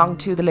room and along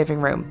to the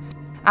living room.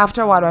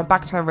 After a while I went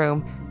back to my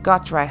room,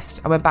 got dressed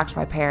and went back to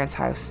my parents'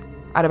 house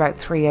at about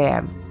 3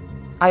 a.m.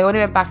 I only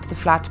went back to the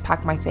flat to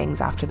pack my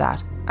things after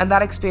that, and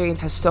that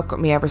experience has stuck with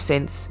me ever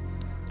since.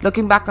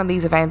 Looking back on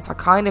these events, I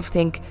kind of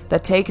think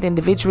that taken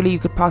individually you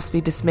could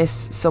possibly dismiss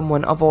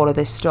someone of all of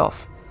this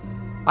stuff.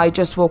 I had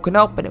just woken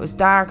up and it was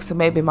dark, so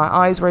maybe my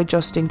eyes were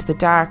adjusting to the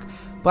dark,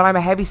 but I'm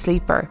a heavy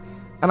sleeper,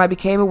 and I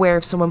became aware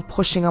of someone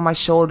pushing on my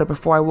shoulder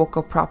before I woke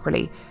up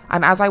properly,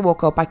 and as I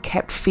woke up I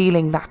kept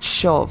feeling that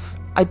shove.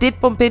 I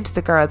did bump into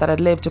the girl that had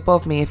lived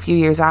above me a few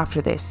years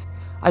after this.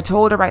 I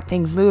told her about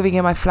things moving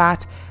in my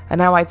flat and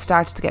how I'd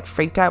started to get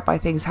freaked out by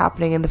things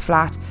happening in the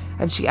flat,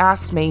 and she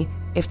asked me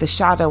if the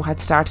shadow had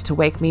started to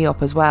wake me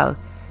up as well,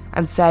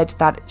 and said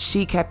that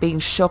she kept being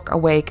shook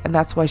awake and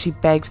that's why she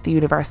begged the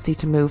university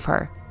to move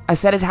her. I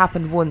said it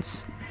happened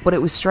once, but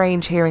it was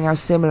strange hearing how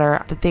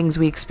similar the things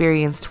we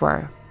experienced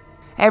were.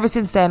 Ever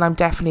since then I'm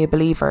definitely a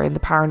believer in the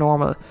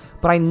paranormal,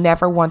 but I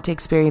never want to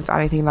experience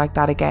anything like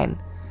that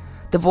again.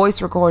 The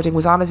voice recording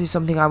was honestly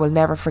something I will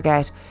never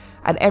forget,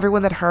 and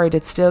everyone that heard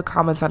it still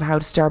comments on how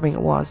disturbing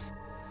it was.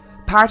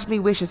 Part of me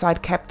wishes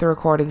I'd kept the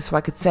recording so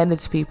I could send it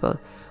to people,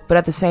 but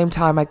at the same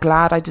time I'm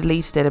glad I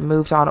deleted it and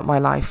moved on with my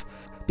life,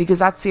 because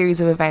that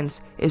series of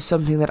events is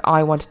something that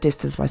I want to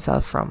distance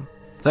myself from.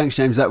 Thanks,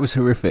 James. That was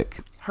horrific.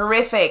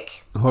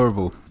 Horrific.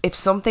 Horrible. If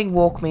something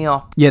woke me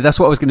up. Yeah, that's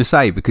what I was going to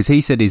say, because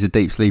he said he's a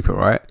deep sleeper,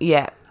 right?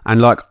 Yeah.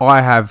 And like,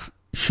 I have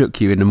shook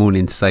you in the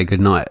morning to say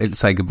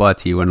say goodbye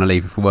to you when I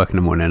leave for work in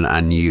the morning,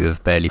 and you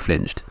have barely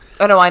flinched.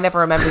 Oh no, I never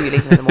remember you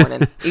leaving in the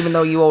morning, even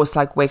though you always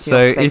like wake me up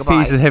to say So if goodbye.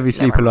 he's a heavy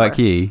sleeper like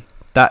you,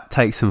 that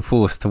takes some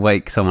force to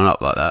wake someone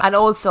up like that. And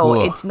also,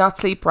 Whoa. It's not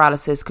sleep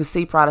paralysis, because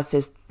sleep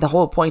paralysis, the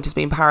whole point is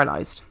being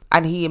paralysed.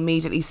 And he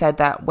immediately said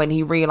that when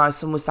he realised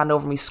someone was standing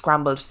over me,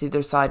 scrambled to the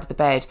other side of the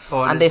bed.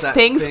 And this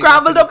thing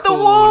scrambled up the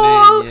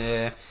wall.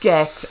 Yeah.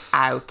 Get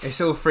out. It's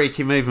all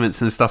freaky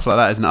movements and stuff like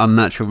that, isn't it?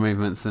 Unnatural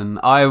movements. And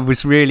I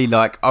was really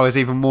like, I was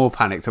even more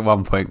panicked at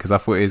one point, because I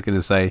thought he was going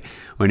to say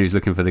when he was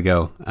looking for the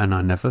girl, and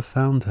I never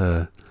found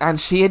her. And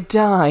she had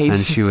died. And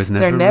she was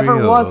never There never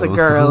real. was a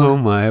girl. Oh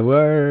my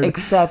word.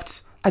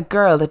 Except a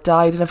girl that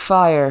died in a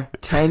fire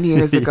 10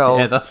 years ago.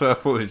 Yeah, that's where I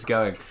thought he was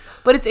going.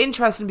 But it's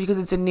interesting because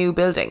it's a new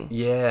building.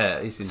 Yeah,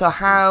 it's So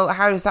how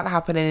does that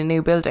happen in a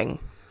new building?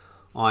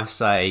 I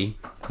say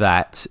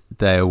that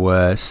there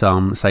were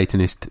some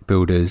Satanist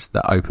builders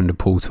that opened a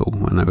portal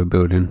when they were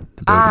building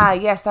the building. Ah,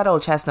 yes, that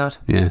old chestnut.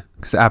 Yeah,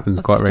 because it happens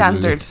That's quite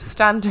regularly.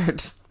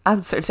 Standard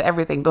answer to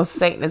everything. Those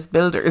Satanist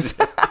builders.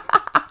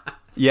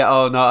 Yeah,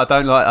 oh no, I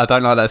don't like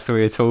that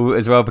story at all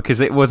as well, because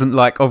it wasn't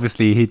like,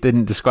 obviously he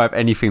didn't describe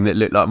anything that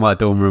looked like my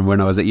dorm room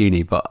when I was at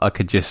uni, but I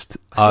could just...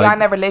 I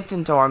never lived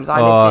in dorms. I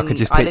lived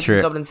in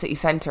Dublin city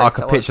centre. I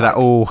could picture that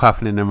all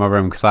happening in my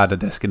room, because I had a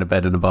desk and a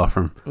bed and a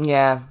bathroom.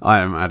 Yeah. I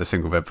haven't had a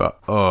single bed, but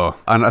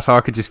and so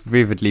I could just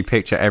vividly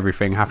picture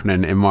everything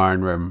happening in my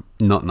own room.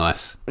 Not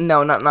nice.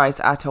 No, not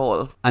nice at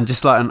all. And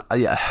just like,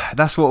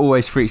 that's what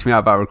always freaks me out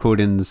about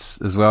recordings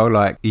as well.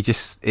 Like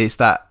it's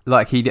that,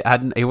 like he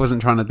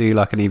wasn't trying to do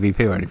like an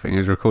EVP or anything. He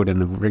was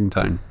recording a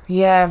ringtone.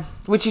 Yeah,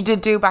 which you did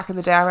do back in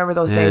the day. I remember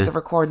those days of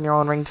recording your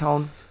own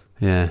ringtone.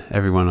 Yeah,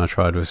 everyone I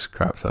tried was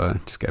crap, so I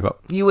just gave up.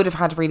 You would have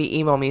had really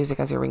emo music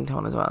as your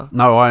ringtone as well.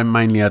 No, I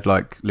mainly had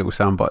like little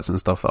sound bites and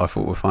stuff that I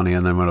thought were funny,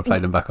 and then when I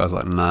played them back, I was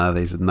like, nah,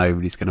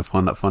 nobody's going to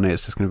find that funny.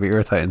 It's just going to be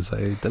irritating,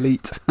 so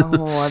delete.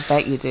 Oh, I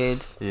bet you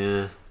did.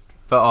 Yeah.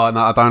 But no,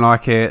 I don't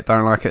like it.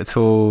 Don't like it at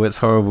all. It's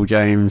horrible,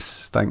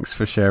 James. Thanks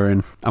for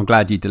sharing. I'm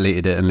glad you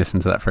deleted it and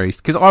listened to that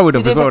priest, because I would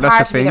have as well. That's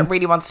the thing. There's a part of me that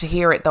really wants to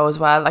hear it though as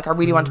well. Like I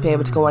really want to be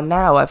able to go on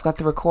now. I've got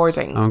the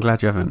recording. I'm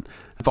glad you haven't.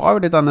 But I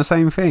would have done the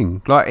same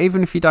thing. Like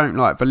even if you don't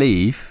like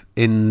believe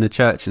in the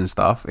church and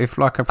stuff, if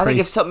like a priest, I think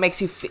if something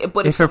makes you,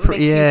 if something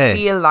makes you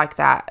feel like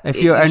that,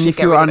 if you're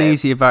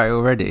uneasy about it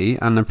already,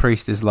 and the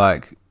priest is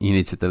like, you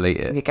need to delete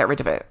it, you get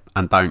rid of it,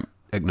 and don't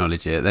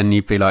acknowledge it, then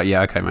you'd be like,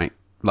 yeah, okay, mate.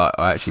 Like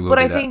I actually will. But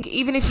I think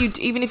even if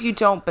you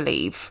don't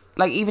believe,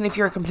 like even if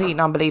you're a complete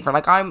non-believer,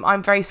 like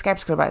I'm very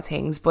skeptical about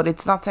things, but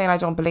it's not saying I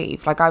don't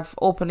believe. Like I've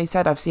openly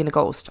said I've seen a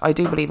ghost. I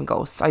do believe in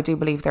ghosts. I do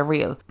believe they're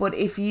real. But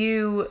if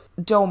you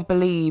don't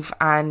believe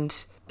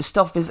and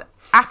stuff is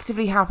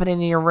actively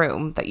happening in your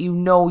room that you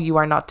know you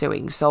are not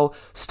doing, so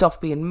stuff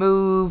being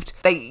moved,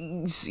 like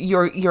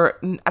you're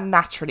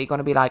naturally going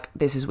to be like,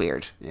 this is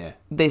weird. Yeah,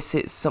 this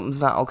is, something's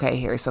not okay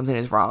here. Something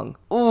is wrong.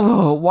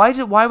 Oh,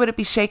 why would it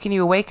be shaking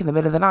you awake in the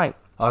middle of the night?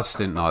 I just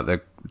didn't like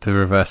the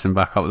reversing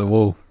back up the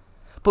wall.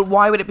 But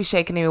why would it be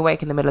shaking you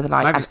awake in the middle of the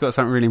night? Maybe it's got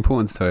something really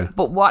important to it.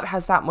 But what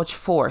has that much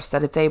force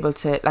that it's able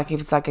to, like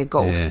if it's like a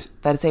ghost,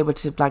 that it's able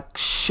to like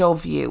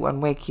shove you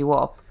and wake you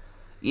up?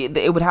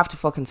 It would have to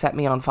fucking set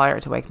me on fire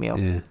to wake me up.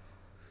 Yeah.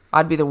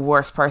 I'd be the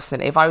worst person.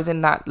 If I was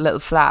in that little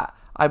flat,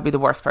 I'd be the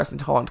worst person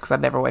to haunt because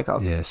I'd never wake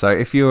up. Yeah, so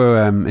if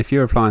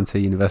you're applying to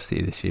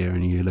university this year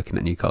and you're looking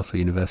at Newcastle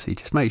University,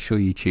 just make sure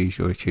you choose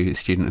your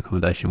student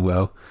accommodation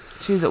well.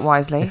 Choose it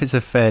wisely. If it's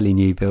a fairly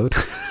new build,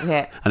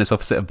 yeah, and it's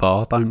opposite a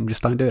bar, don't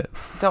do it.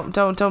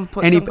 Don't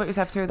put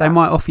yourself through that. They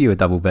might offer you a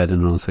double bed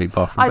and an ensuite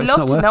bathroom. I'd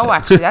love to know.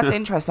 Actually, that's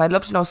interesting. I'd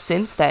love to know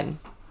since then,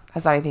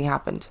 has anything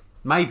happened?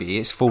 Maybe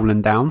it's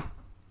fallen down,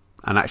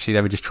 and actually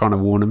they were just trying to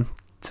warn them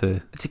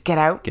to get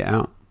out. Get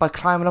out. By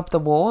climbing up the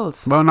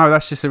walls. Well, no,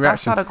 that's just a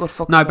reaction. That's not a good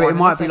fucking No, but warning, it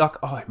might be like,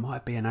 it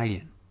might be an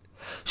alien.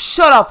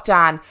 Shut up,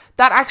 Dan.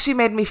 That actually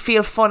made me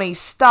feel funny.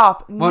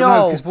 Stop. Well,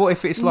 no. because what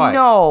if it's like...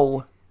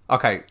 No.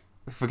 Okay,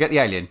 forget the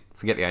alien.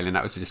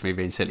 That was just me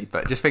being silly.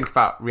 But just think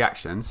about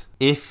reactions.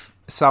 If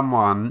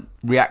someone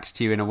reacts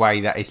to you in a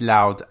way that is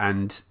loud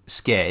and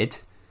scared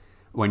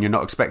when you're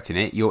not expecting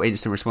it, your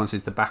instant response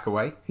is to back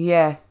away.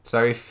 Yeah.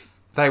 So if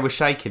they were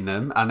shaking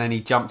them and then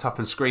he jumped up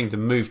and screamed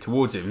and moved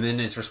towards him, and then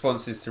his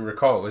response is to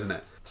recoil, isn't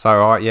it?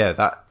 So,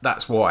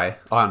 that's why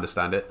I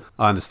understand it.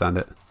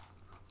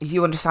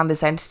 You understand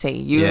this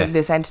entity. And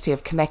this entity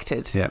have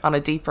connected on a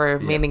deeper,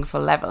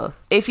 meaningful level.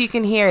 If you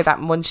can hear that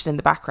munching in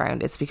the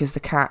background, it's because the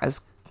cat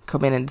has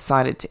come in and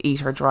decided to eat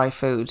her dry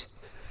food.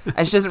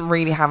 And she doesn't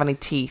really have any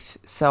teeth,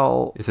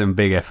 so... It's a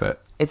big effort.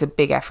 It's a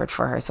big effort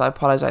for her, so I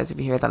apologise if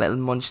you hear that little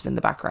munching in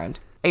the background.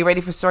 Are you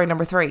ready for story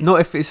number 3? Not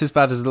if it's as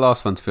bad as the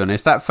last one, to be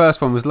honest. That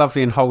first one was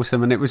lovely and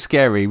wholesome, and it was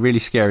scary, really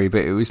scary,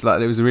 but it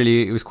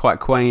was quite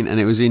quaint and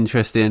it was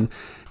interesting.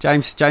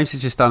 James has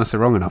just done us a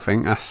wrong, and I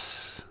think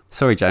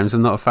sorry, James,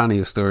 I'm not a fan of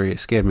your story. It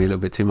scared me a little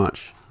bit too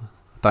much.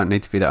 Don't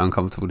need to be that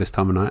uncomfortable this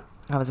time of night.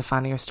 I was a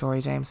fan of your story,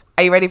 James.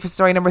 Are you ready for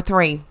story number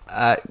 3?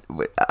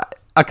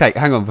 Okay,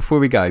 hang on. Before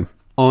we go,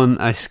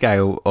 on a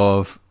scale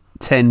of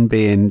 10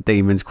 being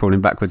demons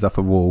crawling backwards up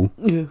a wall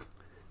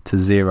to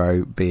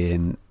 0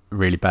 being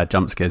really bad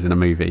jump scares in a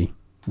movie,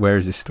 where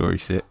does this story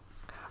sit?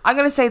 I'm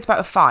going to say it's about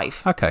a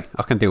 5. Okay,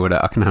 I can deal with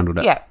that. I can handle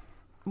that. Yeah,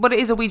 but it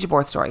is a Ouija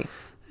board story.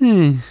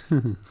 And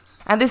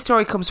this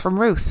story comes from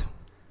Ruth.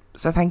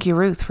 So thank you,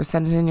 Ruth, for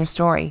sending in your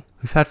story.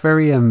 We've had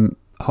very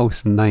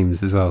wholesome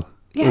names as well.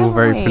 Yeah, all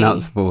very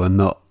pronounceable and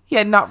not...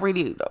 Yeah, not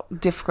really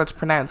difficult to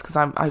pronounce because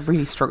I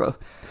really struggle.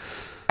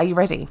 Are you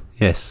ready?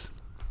 Yes.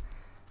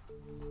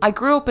 I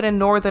grew up in a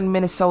northern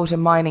Minnesota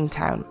mining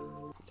town.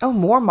 Oh,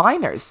 more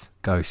miners.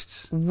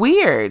 Ghosts.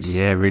 Weird.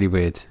 Yeah, really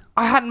weird.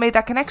 I hadn't made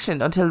that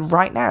connection until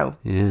right now.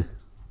 Yeah.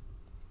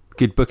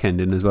 Good book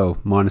ending as well.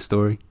 Minor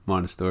story.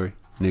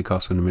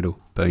 Newcastle in the middle.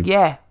 Boom.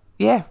 Yeah.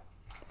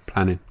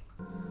 Planning.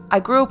 I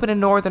grew up in a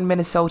northern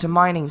Minnesota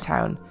mining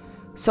town.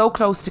 So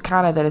close to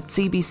Canada that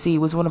CBC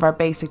was one of our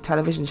basic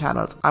television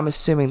channels. I'm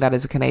assuming that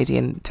is a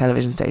Canadian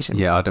television station.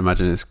 Yeah, I'd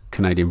imagine it's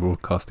Canadian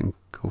Broadcasting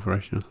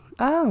Corporation.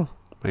 Oh.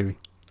 Maybe.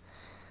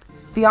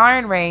 The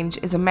Iron Range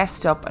is a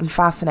messed up and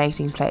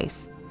fascinating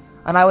place,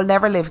 and I will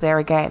never live there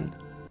again.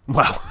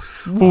 Wow.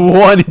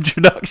 What an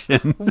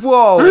introduction.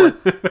 Whoa.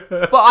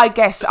 But I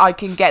guess I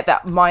can get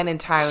that mining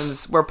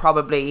towns were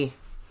probably...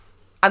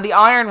 And the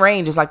Iron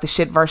Range is like the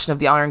shit version of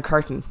the Iron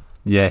Curtain.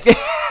 Yes.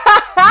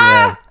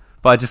 Yeah.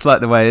 But I just like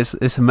the way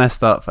it's a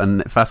messed up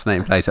and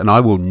fascinating place, and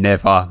I will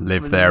never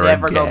live there again.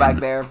 Never go back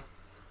there.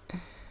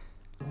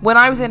 When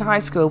I was in high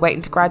school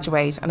waiting to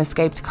graduate and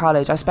escape to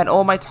college, I spent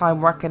all my time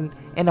working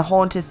in a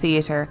haunted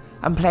theatre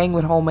and playing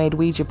with homemade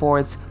Ouija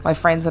boards my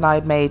friends and I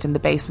had made in the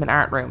basement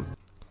art room.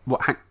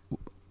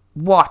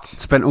 What?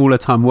 Spent all the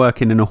time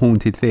working in a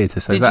haunted theatre,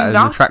 so is that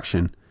an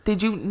attraction?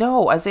 Did you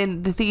know, as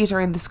in the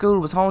theatre in the school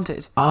was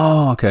haunted?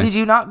 Oh, okay. Did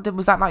you not?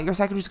 Was that not your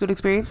secondary school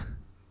experience?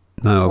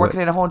 No. Working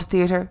in a haunted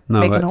theatre,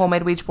 making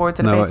homemade Ouija boards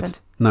in a basement?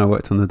 I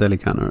worked on the deli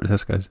counter at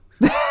Tesco's.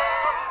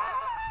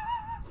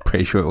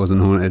 Pretty sure it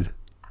wasn't haunted.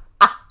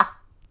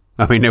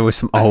 I mean, there were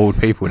some old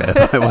people there,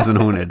 but it wasn't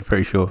haunted,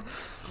 pretty sure.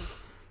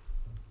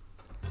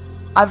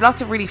 I've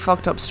lots of really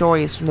fucked up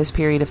stories from this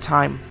period of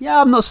time.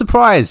 Yeah, I'm not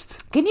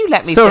surprised. Can you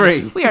let me Sorry.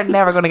 finish? We are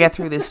never going to get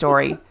through this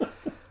story.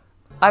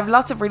 I've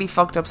lots of really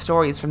fucked up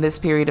stories from this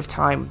period of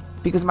time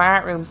because my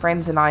art room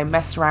friends and I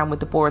messed around with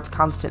the boards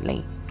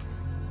constantly.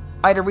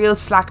 I had a real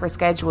slacker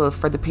schedule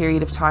for the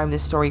period of time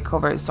this story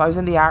covers, so I was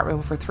in the art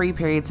room for 3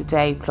 periods a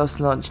day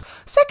plus lunch.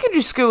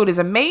 Secondary school is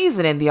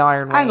amazing in the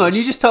Iron Range. Hang on,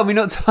 you just told me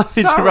not to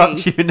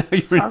interrupt you, and now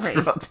you're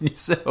interrupting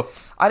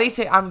yourself.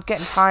 I'm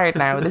getting tired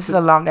now. This is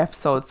a long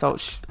episode, so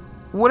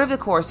one of the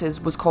courses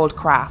was called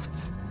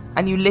crafts,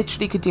 and you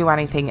literally could do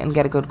anything and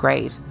get a good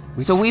grade.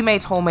 So we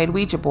made homemade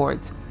Ouija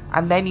boards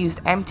and then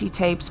used empty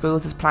tape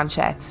spools as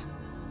planchettes.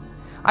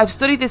 I've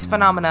studied this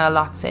phenomena a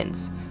lot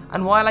since,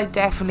 and while I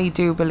definitely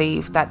do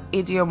believe that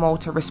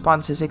idiomotor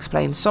responses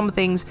explain some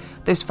things,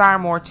 there's far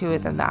more to it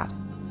than that.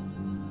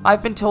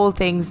 I've been told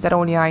things that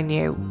only I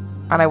knew,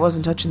 and I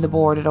wasn't touching the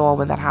board at all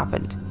when that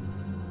happened.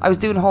 I was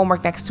doing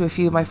homework next to a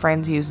few of my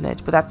friends using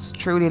it, but that's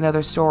truly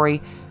another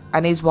story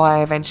and is why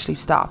I eventually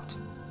stopped.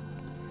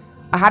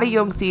 I had a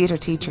young theatre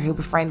teacher who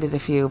befriended a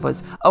few of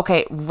us.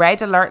 Okay,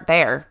 red alert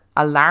there.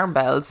 Alarm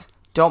bells.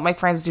 Don't make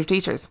friends with your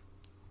teachers.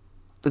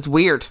 It's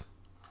weird.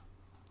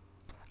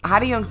 I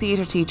had a young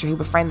theatre teacher who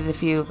befriended a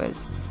few of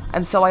us,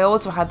 and so I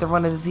also had the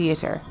run of the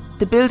theatre.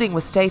 The building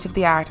was state of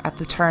the art at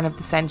the turn of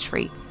the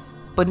century,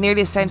 but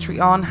nearly a century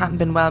on hadn't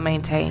been well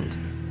maintained.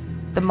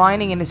 The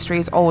mining industry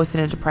is always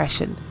in a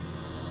depression,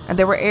 and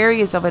there were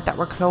areas of it that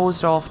were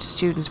closed off to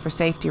students for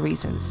safety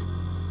reasons.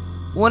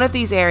 One of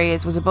these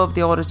areas was above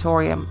the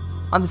auditorium,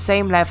 on the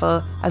same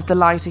level as the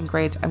lighting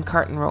grid and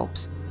curtain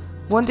ropes.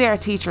 One day our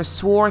teacher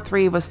swore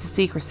 3 of us to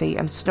secrecy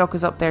and snuck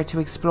us up there to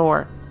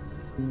explore.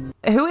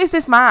 Who is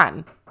this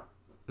man?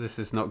 This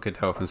is not good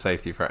health and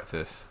safety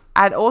practice.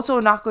 And also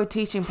not good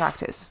teaching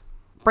practice.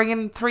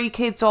 Bringing 3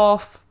 kids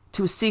off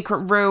to a secret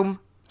room.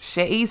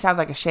 He sounds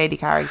like a shady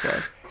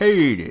character.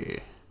 Shady.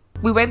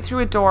 We went through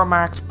a door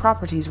marked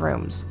properties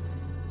rooms,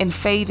 in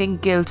fading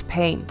gilt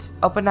paint,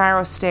 up a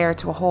narrow stair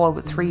to a hall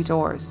with 3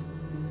 doors.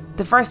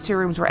 The first 2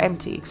 rooms were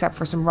empty except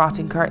for some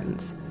rotting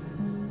curtains.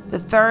 The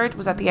third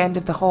was at the end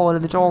of the hall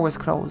and the door was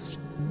closed.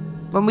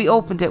 When we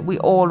opened it, we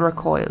all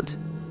recoiled.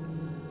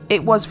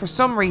 It was for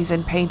some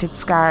reason painted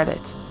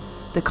scarlet,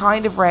 the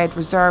kind of red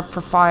reserved for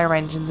fire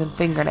engines and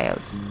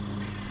fingernails.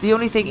 The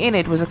only thing in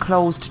it was a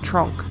closed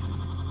trunk.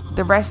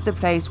 The rest of the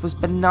place was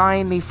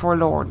benignly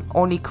forlorn,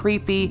 only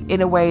creepy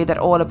in a way that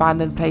all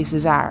abandoned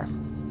places are.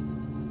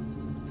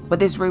 But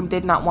this room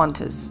did not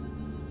want us,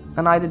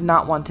 and I did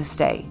not want to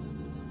stay.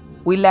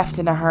 We left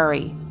in a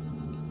hurry,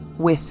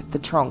 with the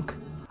trunk.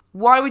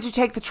 Why would you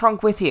take the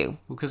trunk with you?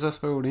 Well, because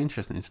that's where all the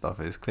interesting stuff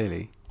is,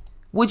 clearly.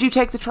 Would you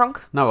take the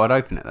trunk? No, I'd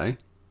open it, though.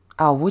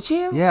 Oh, would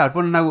you? Yeah, I'd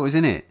want to know what was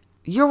in it.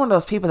 You're one of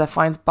those people that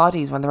finds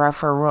bodies when they're out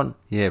for a run.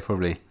 Yeah,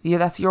 probably.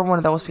 Yeah, you're one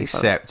of those people.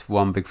 Except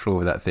one big flaw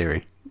with that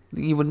theory.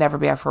 You would never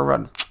be out for a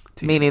run.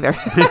 Me neither.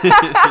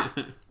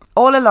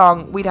 All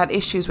along, we'd had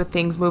issues with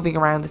things moving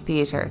around the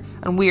theatre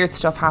and weird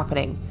stuff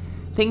happening.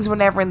 Things were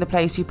never in the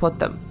place you put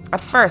them. At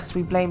first,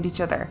 we blamed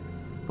each other.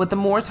 But the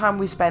more time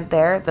we spent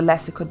there, the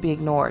less it could be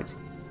ignored.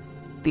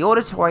 The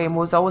auditorium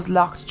was always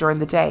locked during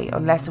the day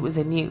unless it was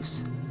in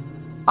use.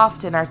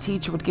 Often our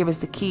teacher would give us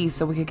the keys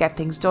so we could get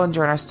things done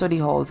during our study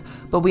halls,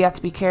 but we had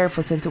to be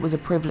careful since it was a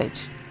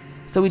privilege.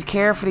 So we'd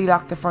carefully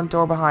lock the front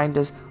door behind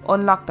us,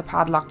 unlock the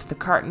padlock to the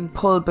curtain,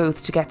 pull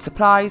booth to get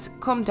supplies,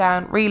 come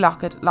down,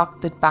 relock it, lock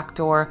the back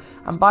door,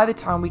 and by the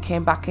time we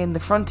came back in the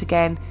front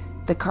again,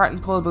 the curtain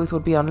pull booth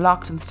would be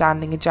unlocked and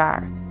standing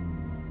ajar.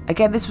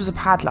 Again, this was a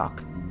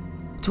padlock.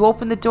 To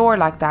open the door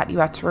like that, you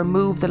had to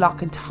remove the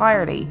lock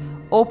entirely,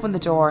 open the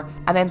door,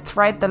 and then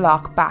thread the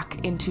lock back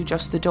into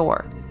just the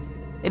door.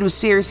 It was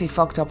seriously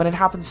fucked up, and it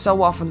happened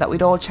so often that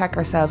we'd all check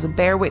ourselves and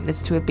bear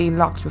witness to it being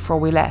locked before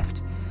we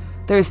left.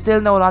 There is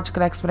still no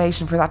logical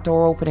explanation for that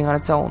door opening on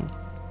its own.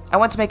 I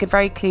want to make it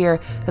very clear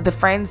that the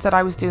friends that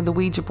I was doing the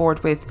Ouija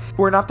board with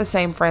were not the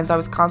same friends I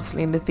was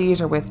constantly in the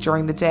theatre with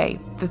during the day.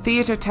 The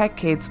theatre tech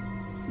kids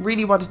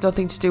really wanted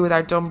nothing to do with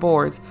our dumb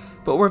boards,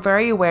 but were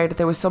very aware that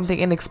there was something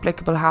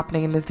inexplicable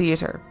happening in the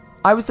theatre.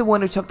 I was the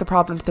one who took the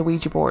problem to the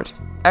Ouija board.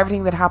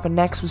 Everything that happened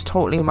next was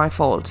totally my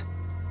fault.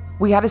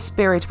 We had a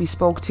spirit we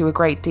spoke to a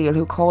great deal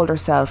who called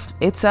herself,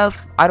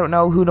 I don't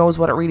know, who knows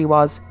what it really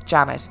was,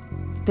 Janet.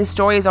 This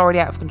story is already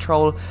out of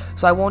control,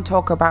 so I won't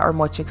talk about her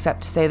much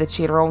except to say that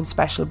she had her own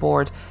special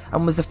board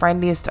and was the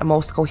friendliest and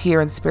most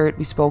coherent spirit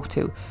we spoke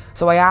to,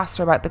 so I asked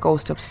her about the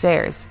ghost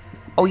upstairs.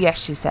 Oh yes,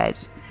 she said.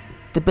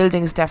 The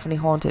building is definitely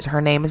haunted.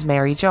 Her name is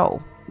Mary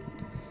Jo.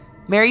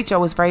 Mary Jo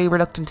was very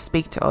reluctant to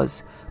speak to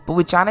us, but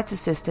with Janet's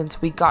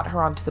assistance we got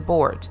her onto the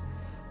board.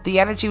 The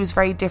energy was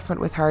very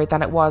different with her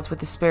than it was with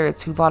the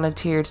spirits who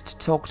volunteered to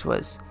talk to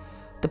us.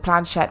 The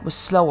planchette was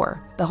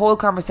slower. The whole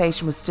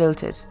conversation was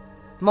stilted.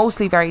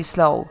 Mostly very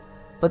slow,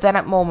 but then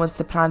at moments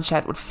the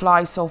planchette would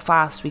fly so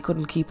fast we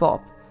couldn't keep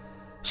up.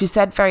 She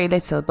said very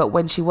little, but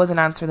when she wasn't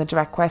answering the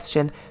direct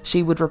question,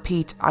 she would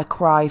repeat, "I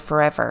cry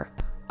forever."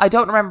 I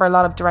don't remember a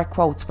lot of direct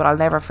quotes, but I'll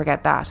never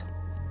forget that.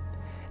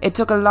 It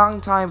took a long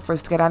time for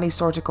us to get any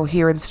sort of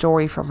coherent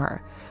story from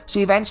her.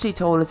 She eventually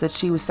told us that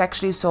she was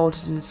sexually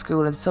assaulted in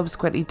school and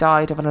subsequently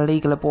died of an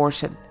illegal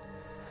abortion.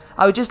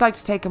 I would just like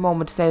to take a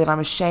moment to say that I'm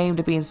ashamed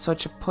of being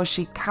such a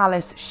pushy,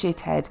 callous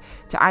shithead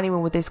to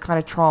anyone with this kind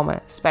of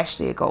trauma,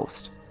 especially a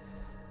ghost.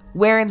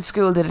 Where in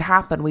school did it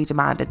happen, we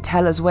demanded.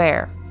 Tell us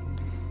where.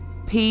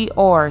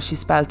 P-R, she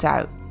spelt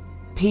out.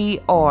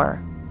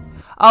 P-R.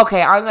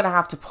 Okay, I'm going to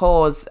have to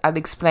pause and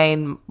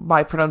explain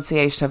my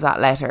pronunciation of that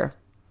letter.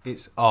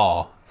 It's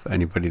R for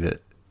anybody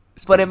that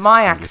speaks But in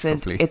my English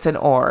accent, properly. it's an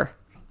R.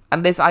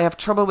 And this, I have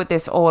trouble with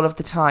this all of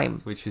the time.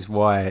 Which is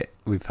why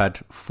we've had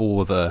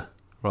father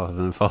rather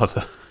than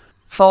father.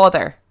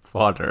 Father.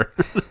 Father.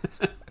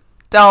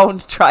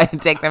 Don't try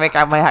and take the mick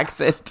out of my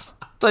accent.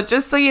 So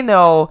just so you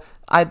know,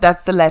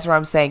 that's the letter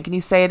I'm saying. Can you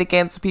say it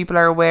again so people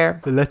are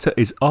aware? The letter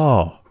is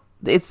R.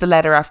 It's the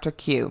letter after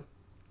Q.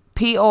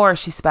 P-R,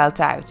 she spelt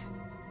out.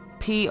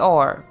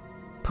 P-R.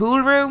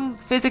 Pool room?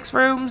 Physics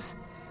rooms?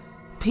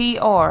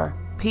 P-R.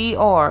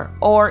 P-R.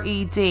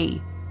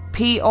 R-E-D.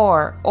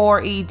 P-R.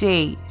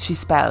 R-E-D, she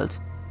spelled.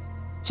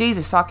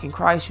 Jesus fucking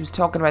Christ, she was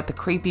talking about the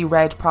creepy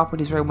red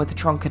properties room with the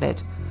trunk in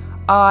it.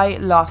 I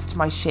lost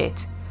my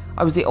shit.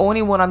 I was the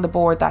only one on the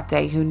board that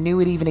day who knew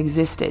it even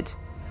existed.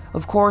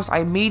 Of course, I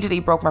immediately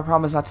broke my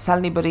promise not to tell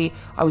anybody.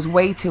 I was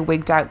way too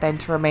wigged out then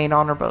to remain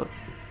honourable.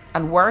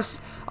 And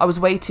worse, I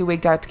was way too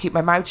wigged out to keep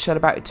my mouth shut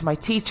about it to my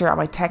teacher and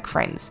my tech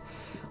friends.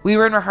 We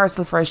were in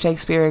rehearsal for a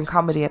Shakespearean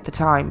comedy at the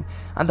time,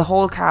 and the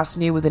whole cast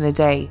knew within a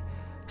day.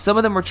 Some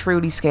of them were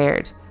truly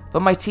scared,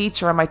 but my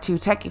teacher and my two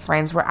techie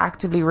friends were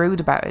actively rude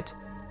about it.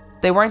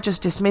 They weren't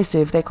just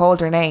dismissive, they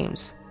called her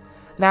names.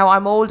 Now,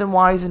 I'm old and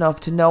wise enough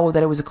to know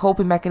that it was a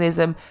coping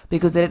mechanism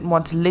because they didn't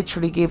want to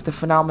literally give the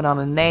phenomenon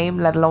a name,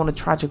 let alone a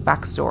tragic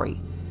backstory.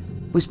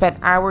 We spent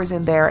hours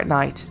in there at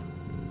night.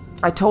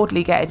 I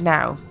totally get it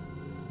now.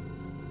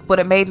 But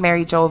it made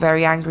Mary Jo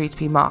very angry to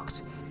be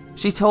mocked.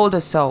 She told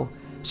us so.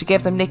 She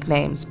gave them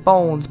nicknames,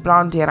 Bones,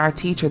 Blondie and our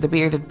teacher, the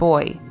bearded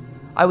boy.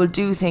 I will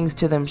do things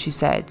to them, she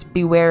said.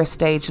 Beware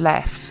stage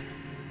left.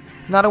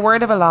 Not a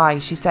word of a lie,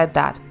 she said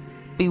that.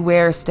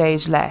 Beware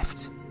stage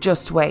left.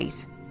 Just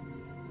wait.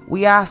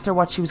 We asked her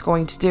what she was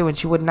going to do and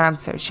she wouldn't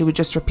answer. She would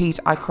just repeat,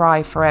 I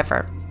cry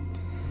forever.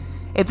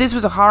 If this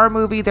was a horror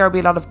movie, there would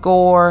be a lot of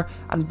gore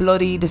and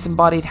bloody,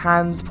 disembodied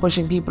hands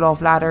pushing people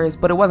off ladders,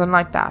 but it wasn't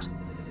like that.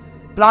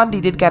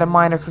 Blondie did get a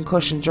minor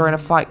concussion during a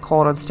fight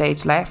called on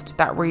stage left.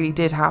 That really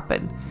did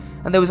happen.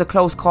 And there was a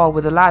close call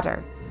with a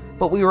ladder.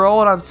 But we were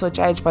all on such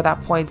edge by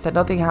that point that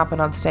nothing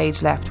happened on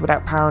stage left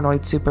without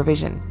paranoid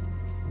supervision.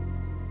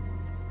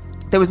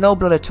 There was no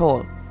blood at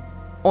all.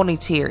 Only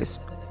tears.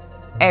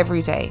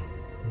 Every day.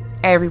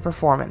 Every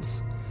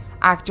performance.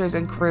 Actors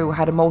and crew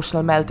had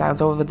emotional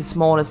meltdowns over the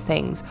smallest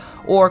things,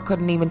 or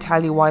couldn't even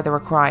tell you why they were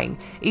crying.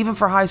 Even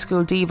for high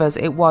school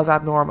divas, it was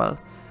abnormal.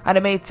 And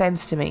it made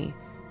sense to me.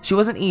 She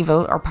wasn't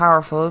evil or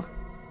powerful.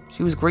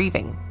 She was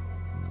grieving.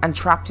 And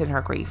trapped in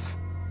her grief.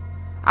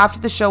 After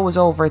the show was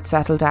over, it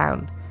settled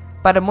down.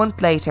 About a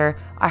month later,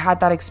 I had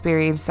that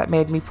experience that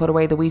made me put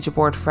away the Ouija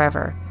board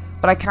forever.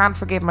 But I can't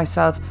forgive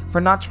myself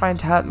for not trying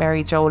to help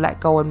Mary Jo let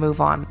go and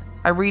move on.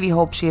 I really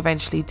hope she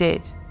eventually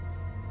did.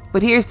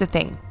 But here's the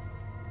thing.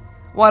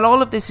 While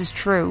all of this is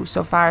true,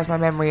 so far as my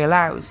memory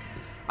allows,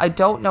 I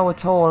don't know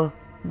at all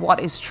what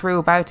is true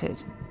about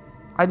it.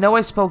 I know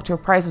I spoke to a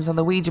presence on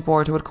the Ouija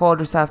board who had called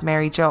herself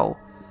Mary Jo.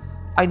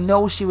 I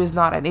know she was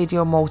not an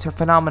idiomotor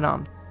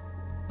phenomenon,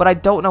 but I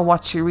don't know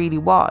what she really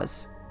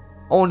was,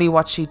 only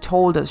what she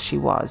told us she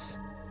was.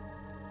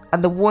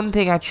 And the one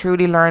thing I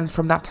truly learned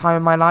from that time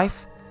in my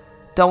life,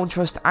 don't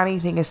trust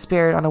anything a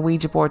spirit on a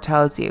Ouija board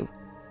tells you,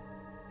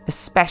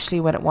 especially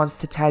when it wants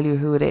to tell you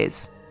who it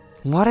is.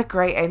 What a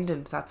great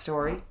ending to that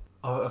story.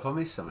 Oh, have I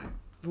missed something?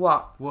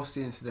 What? What's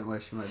the incident where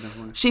she might never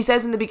want to... She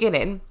says in the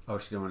beginning... Oh,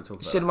 she didn't want to talk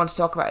about it. She didn't want to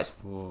talk about it.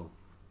 Whoa.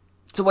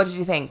 So what did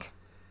you think?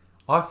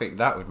 I think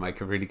that would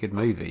make a really good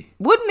movie.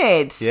 Wouldn't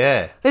it?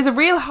 Yeah. There's a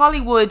real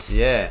Hollywood...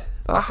 Yeah.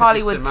 A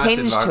Hollywood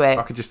tinge to it.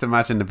 I could just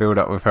imagine the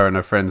build-up with her and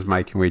her friends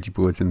making Ouija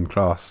boards in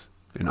class,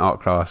 in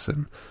art class,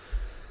 and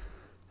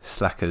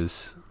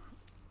slackers,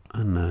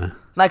 and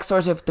like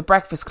sort of the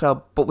Breakfast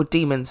Club, but with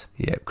demons.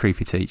 Yeah,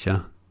 creepy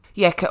teacher.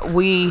 Yeah,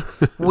 we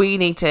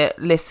need to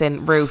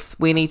listen, Ruth.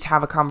 We need to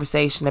have a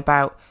conversation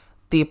about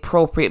the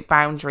appropriate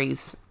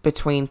boundaries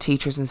between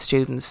teachers and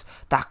students.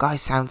 That guy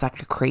sounds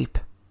like a creep.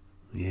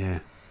 Yeah.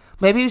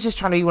 Maybe he was just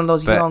trying to be one of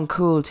those young,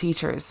 cool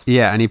teachers.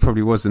 Yeah, and he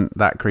probably wasn't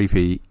that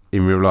creepy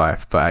in real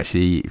life, but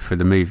actually for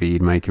the movie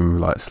you'd make him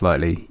like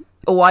slightly...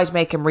 Oh, I'd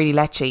make him really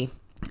lechy.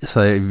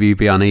 So you'd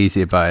be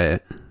uneasy about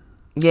it.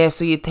 Yeah,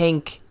 so you'd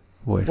think,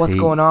 what's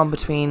going on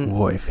between...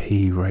 What if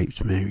he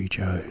raped Mary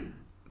Jo?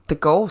 The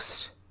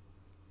ghost?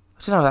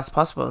 I don't know if that's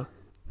possible.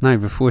 No,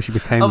 before she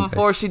became a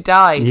before ghost. She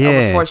died. Yeah.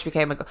 Oh, before she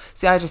became a ghost.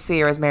 See, I just see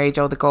her as Mary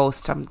Jo the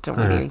ghost. I don't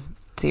really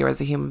see her as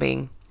a human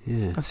being.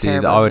 Yeah. That's see,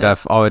 terrible,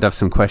 I would have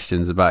some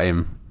questions about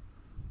him.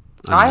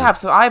 I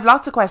have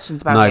lots of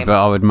questions about him. No,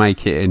 but I would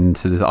make it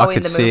into this. I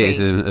could see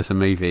movie. it as a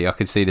movie. I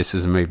could see this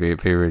as a movie.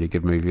 It'd be a really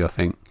good movie, I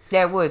think.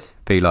 Yeah, it would.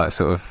 Be like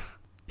sort of...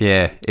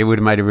 Yeah, it would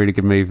have made a really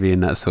good movie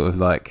in that sort of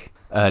like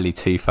early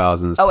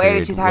 2000s period,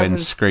 early 2000s. When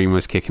Scream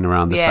was kicking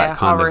around. That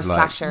kind horror of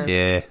like... slasher.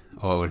 Yeah, it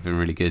would have been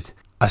really good.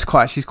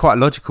 She's quite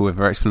logical with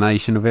her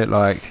explanation of it.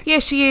 Like, yeah,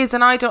 she is.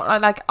 And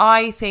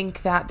I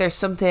think that there's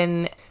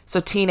something... So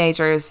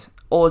teenagers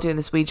all doing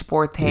this Ouija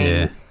board thing...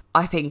 Yeah.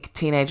 I think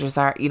teenagers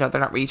are, they're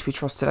not really to be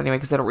trusted anyway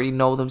because they don't really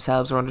know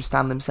themselves or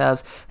understand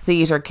themselves.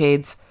 Theatre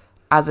kids,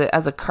 as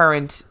a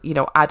current,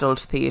 adult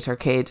theatre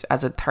kid,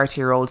 as a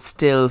 30-year-old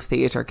still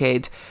theatre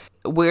kid,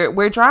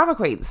 we're drama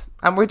queens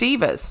and we're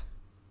divas.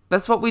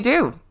 That's what we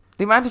do.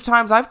 The amount of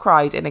times I've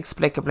cried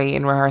inexplicably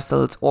in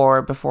rehearsals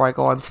or before I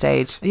go on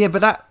stage. Yeah,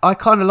 but I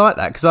kind of like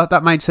that because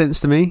that made sense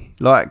to me.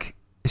 Like,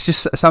 it's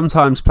just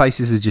sometimes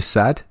places are just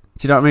sad.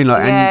 Do you know what I mean?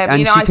 Like, yeah,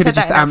 and she could have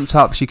just amped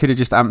up. She could have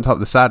just amped up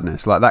the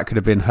sadness. Like, that could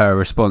have been her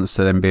response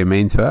to them being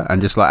mean to her,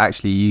 and just like,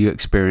 actually, you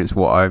experience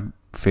what I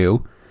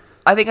feel.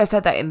 I think I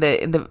said that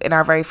in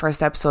our very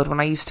first episode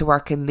when I used to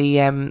work in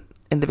the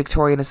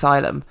Victorian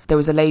Asylum. There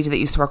was a lady that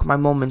used to work with my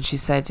mum, and she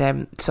said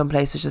some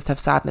places just have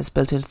sadness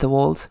built into the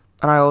walls,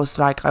 and I always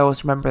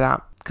remember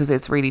that because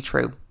it's really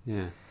true.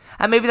 Yeah.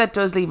 And maybe that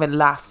does leave a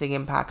lasting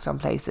impact on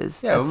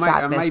places. Yeah,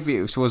 maybe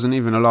it wasn't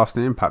even a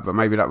lasting impact, but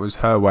maybe that was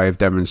her way of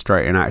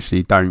demonstrating,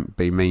 actually, don't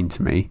be mean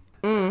to me.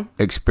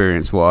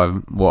 Experience what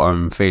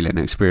I'm feeling,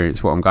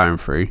 experience what I'm going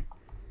through.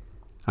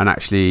 And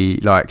actually,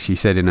 like she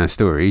said in her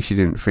story, she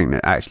didn't think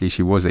that actually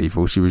she was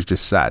evil, she was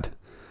just sad.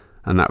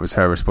 And that was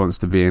her response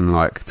to being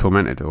like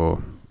tormented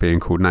or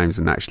being called names,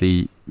 and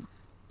actually,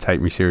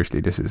 take me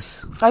seriously, this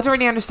is... I don't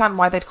really understand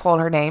why they'd call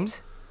her names.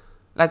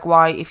 Like,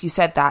 why, if you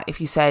said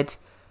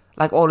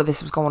like all of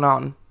this was going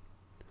on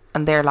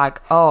and they're like,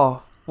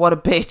 oh, what a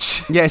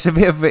bitch. Yeah, it's a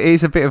bit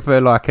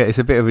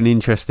of an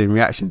interesting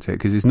reaction to it,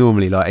 because it's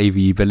normally like either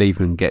you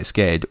believe and get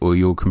scared or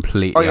you're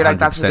completely or you're like,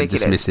 that's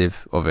ridiculous,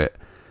 dismissive of it.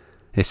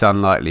 It's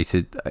unlikely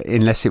to,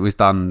 unless it was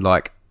done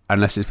like,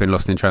 unless it's been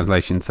lost in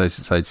translation, so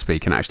to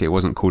speak, and actually it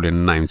wasn't called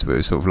in names, but it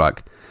was sort of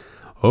like,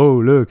 oh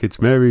look,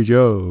 it's Mary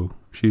Jo,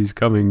 she's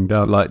coming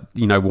down, like,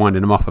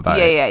 winding them up about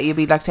it. Yeah, you'd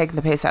be like taking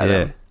the piss out of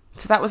them.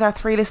 So that was our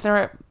three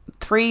listener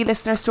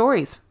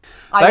stories.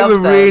 They were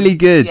really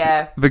good,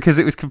 because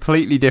it was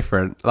completely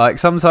different. Like,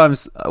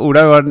 sometimes,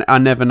 although I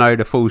never know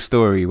the full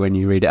story when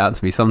you read it out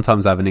to me,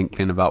 sometimes I have an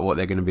inkling about what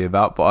they're going to be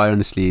about, but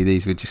honestly,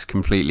 these were just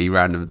completely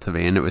random to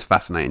me, and it was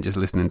fascinating just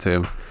listening to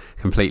them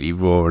completely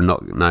raw and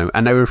not know.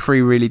 And they were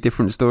three really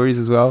different stories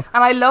as well.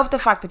 And I love the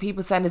fact that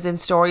people send us in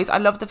stories. I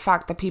love the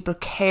fact that people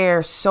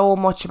care so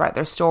much about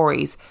their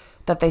stories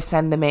that they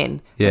send them in.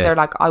 Yeah. They're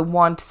like, I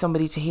want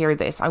somebody to hear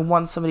this, I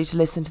want somebody to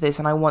listen to this,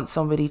 and I want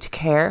somebody to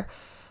care.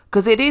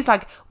 Because it is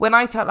like, when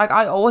I tell, like,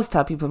 I always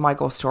tell people my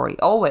ghost story.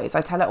 Always.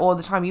 I tell it all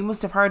the time. You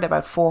must have heard it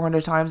about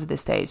 400 times at this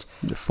stage.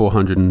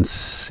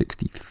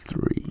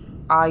 463.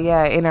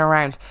 Yeah, in and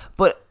around.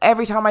 But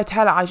every time I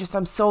tell it,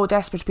 I'm so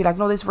desperate to be like,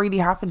 no, this really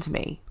happened to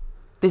me.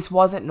 This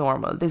wasn't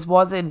normal. This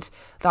wasn't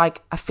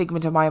like a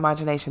figment of my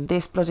imagination.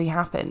 This bloody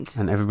happened.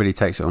 And everybody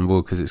takes it on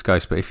board because it's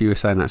ghosts. But if you were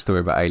saying that story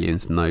about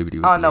aliens, nobody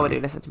would. Oh, nobody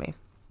would listen to me.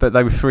 But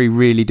they were three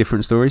really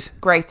different stories.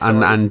 Great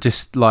stories. And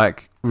just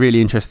like really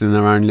interesting in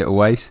their own little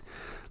ways.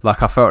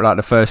 Like, I felt like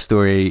the first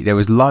story, there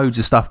was loads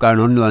of stuff going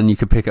on, and you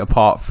could pick it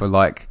apart for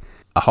like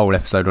a whole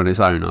episode on its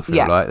own. I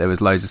feel like there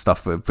was loads of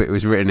stuff, but it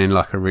was written in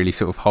like a really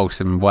sort of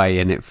wholesome way,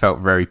 and it felt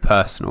very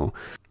personal.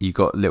 You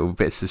got little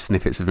bits of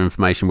snippets of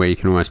information where you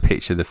can almost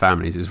picture the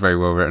families. It was very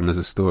well written as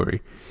a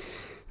story.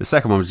 The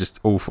second one was just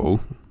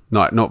awful,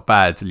 not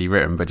badly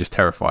written, but just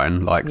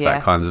terrifying, like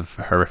that kind of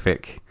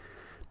horrific,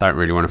 don't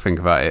really want to think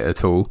about it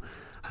at all.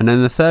 And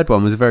then the third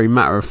one was very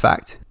matter of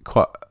fact,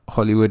 quite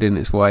Hollywood in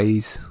its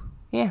ways.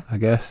 Yeah, I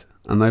guess.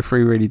 And they're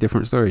three really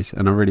different stories,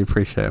 and I really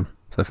appreciate them.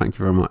 So thank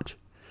you very much.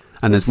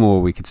 And there's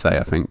more we could say,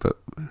 I think, but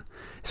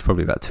it's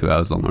probably about 2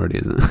 hours long already,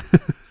 isn't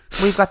it?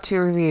 We've got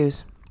 2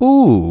 reviews.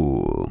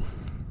 Ooh.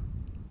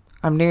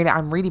 I'm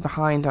really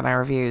behind on our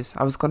reviews.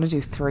 I was going to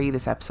do 3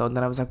 this episode, and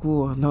then I was like,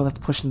 "Ooh, no, that's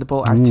pushing the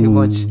boat out too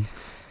much."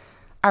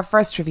 Our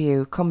first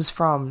review comes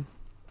from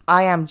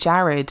I am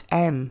Jared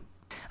M,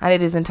 and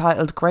it is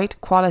entitled "Great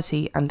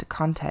Quality and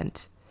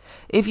Content."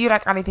 If you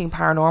like anything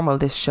paranormal,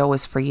 this show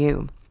is for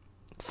you.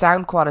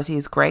 Sound quality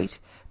is great.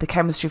 The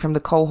chemistry from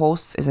the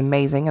co-hosts is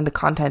amazing, and the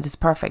content is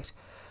perfect.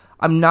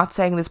 I'm not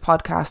saying this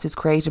podcast is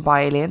created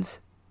by aliens,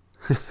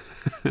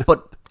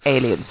 but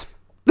aliens.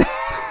 Is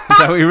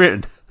that what you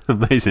written?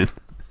 Amazing.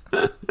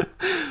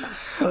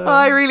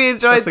 I really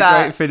enjoyed that. That's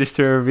a great finish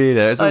to a review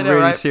there. It's all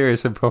really right?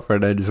 serious and proper,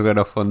 and then just went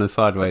off on the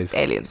sideways.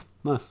 Aliens.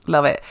 Nice.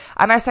 Love it.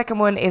 And our second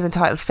one is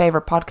entitled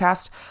Favourite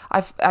Podcast.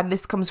 And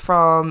this comes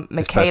from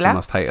This person Michaela.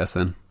 must hate us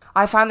then.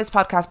 I found this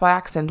podcast by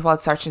accident while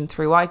searching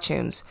through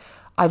iTunes.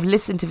 I've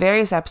listened to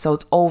various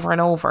episodes over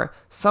and over,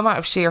 some out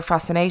of sheer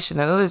fascination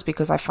and others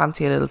because I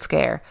fancy a little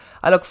scare.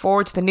 I look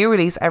forward to the new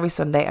release every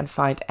Sunday and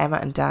find Emma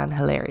and Dan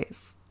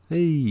hilarious.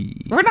 Hey.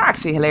 We're not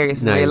actually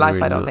hilarious in real life,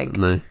 really I don't not. think.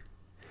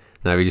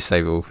 No, we just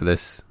save it all for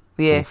this.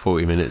 Yeah. All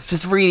 40 minutes.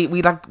 Just really,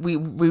 we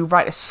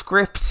write a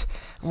script.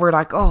 And we're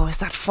like, oh, is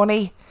that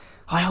funny?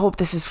 I hope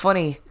this is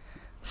funny.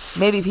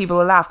 Maybe people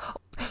will laugh.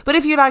 But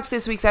if you liked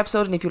this week's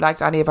episode, and if you liked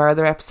any of our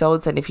other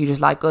episodes, and if you just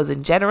like us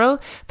in general,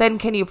 then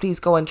can you please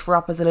go and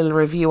drop us a little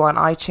review on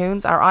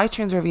iTunes? Our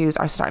iTunes reviews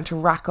are starting to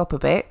rack up a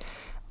bit,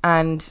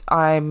 and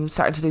I'm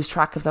starting to lose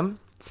track of them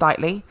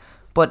slightly.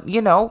 But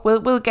you know,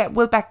 we'll get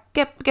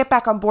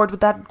back on board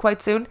with that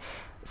quite soon.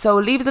 So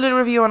leave us a little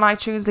review on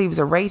iTunes, leave us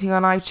a rating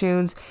on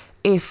iTunes.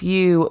 If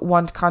you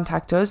want to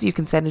contact us, you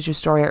can send us your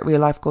story at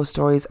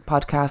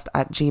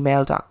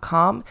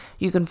reallifeghoststoriespodcast@gmail.com.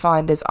 You can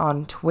find us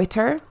on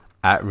Twitter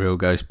at Real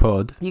Ghost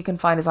Pod. You can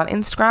find us on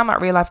Instagram at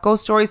Real Life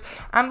Ghost Stories,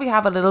 and we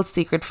have a little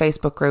secret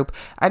Facebook group.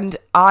 And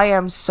I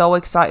am so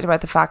excited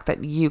about the fact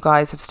that you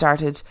guys have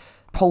started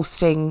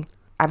posting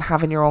and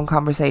having your own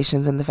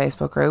conversations in the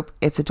Facebook group.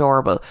 It's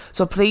adorable.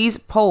 So please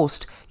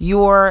post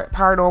your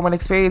paranormal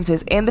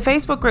experiences in the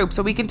Facebook group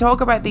so we can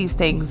talk about these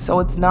things, so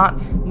it's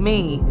not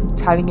me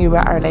telling you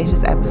about our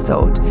latest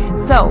episode.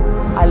 So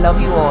I love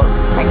you all.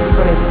 Thank you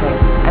for listening,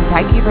 and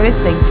thank you for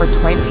listening for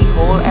 20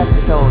 whole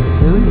episodes.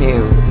 Who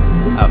knew?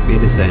 Auf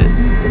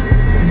Wiedersehen.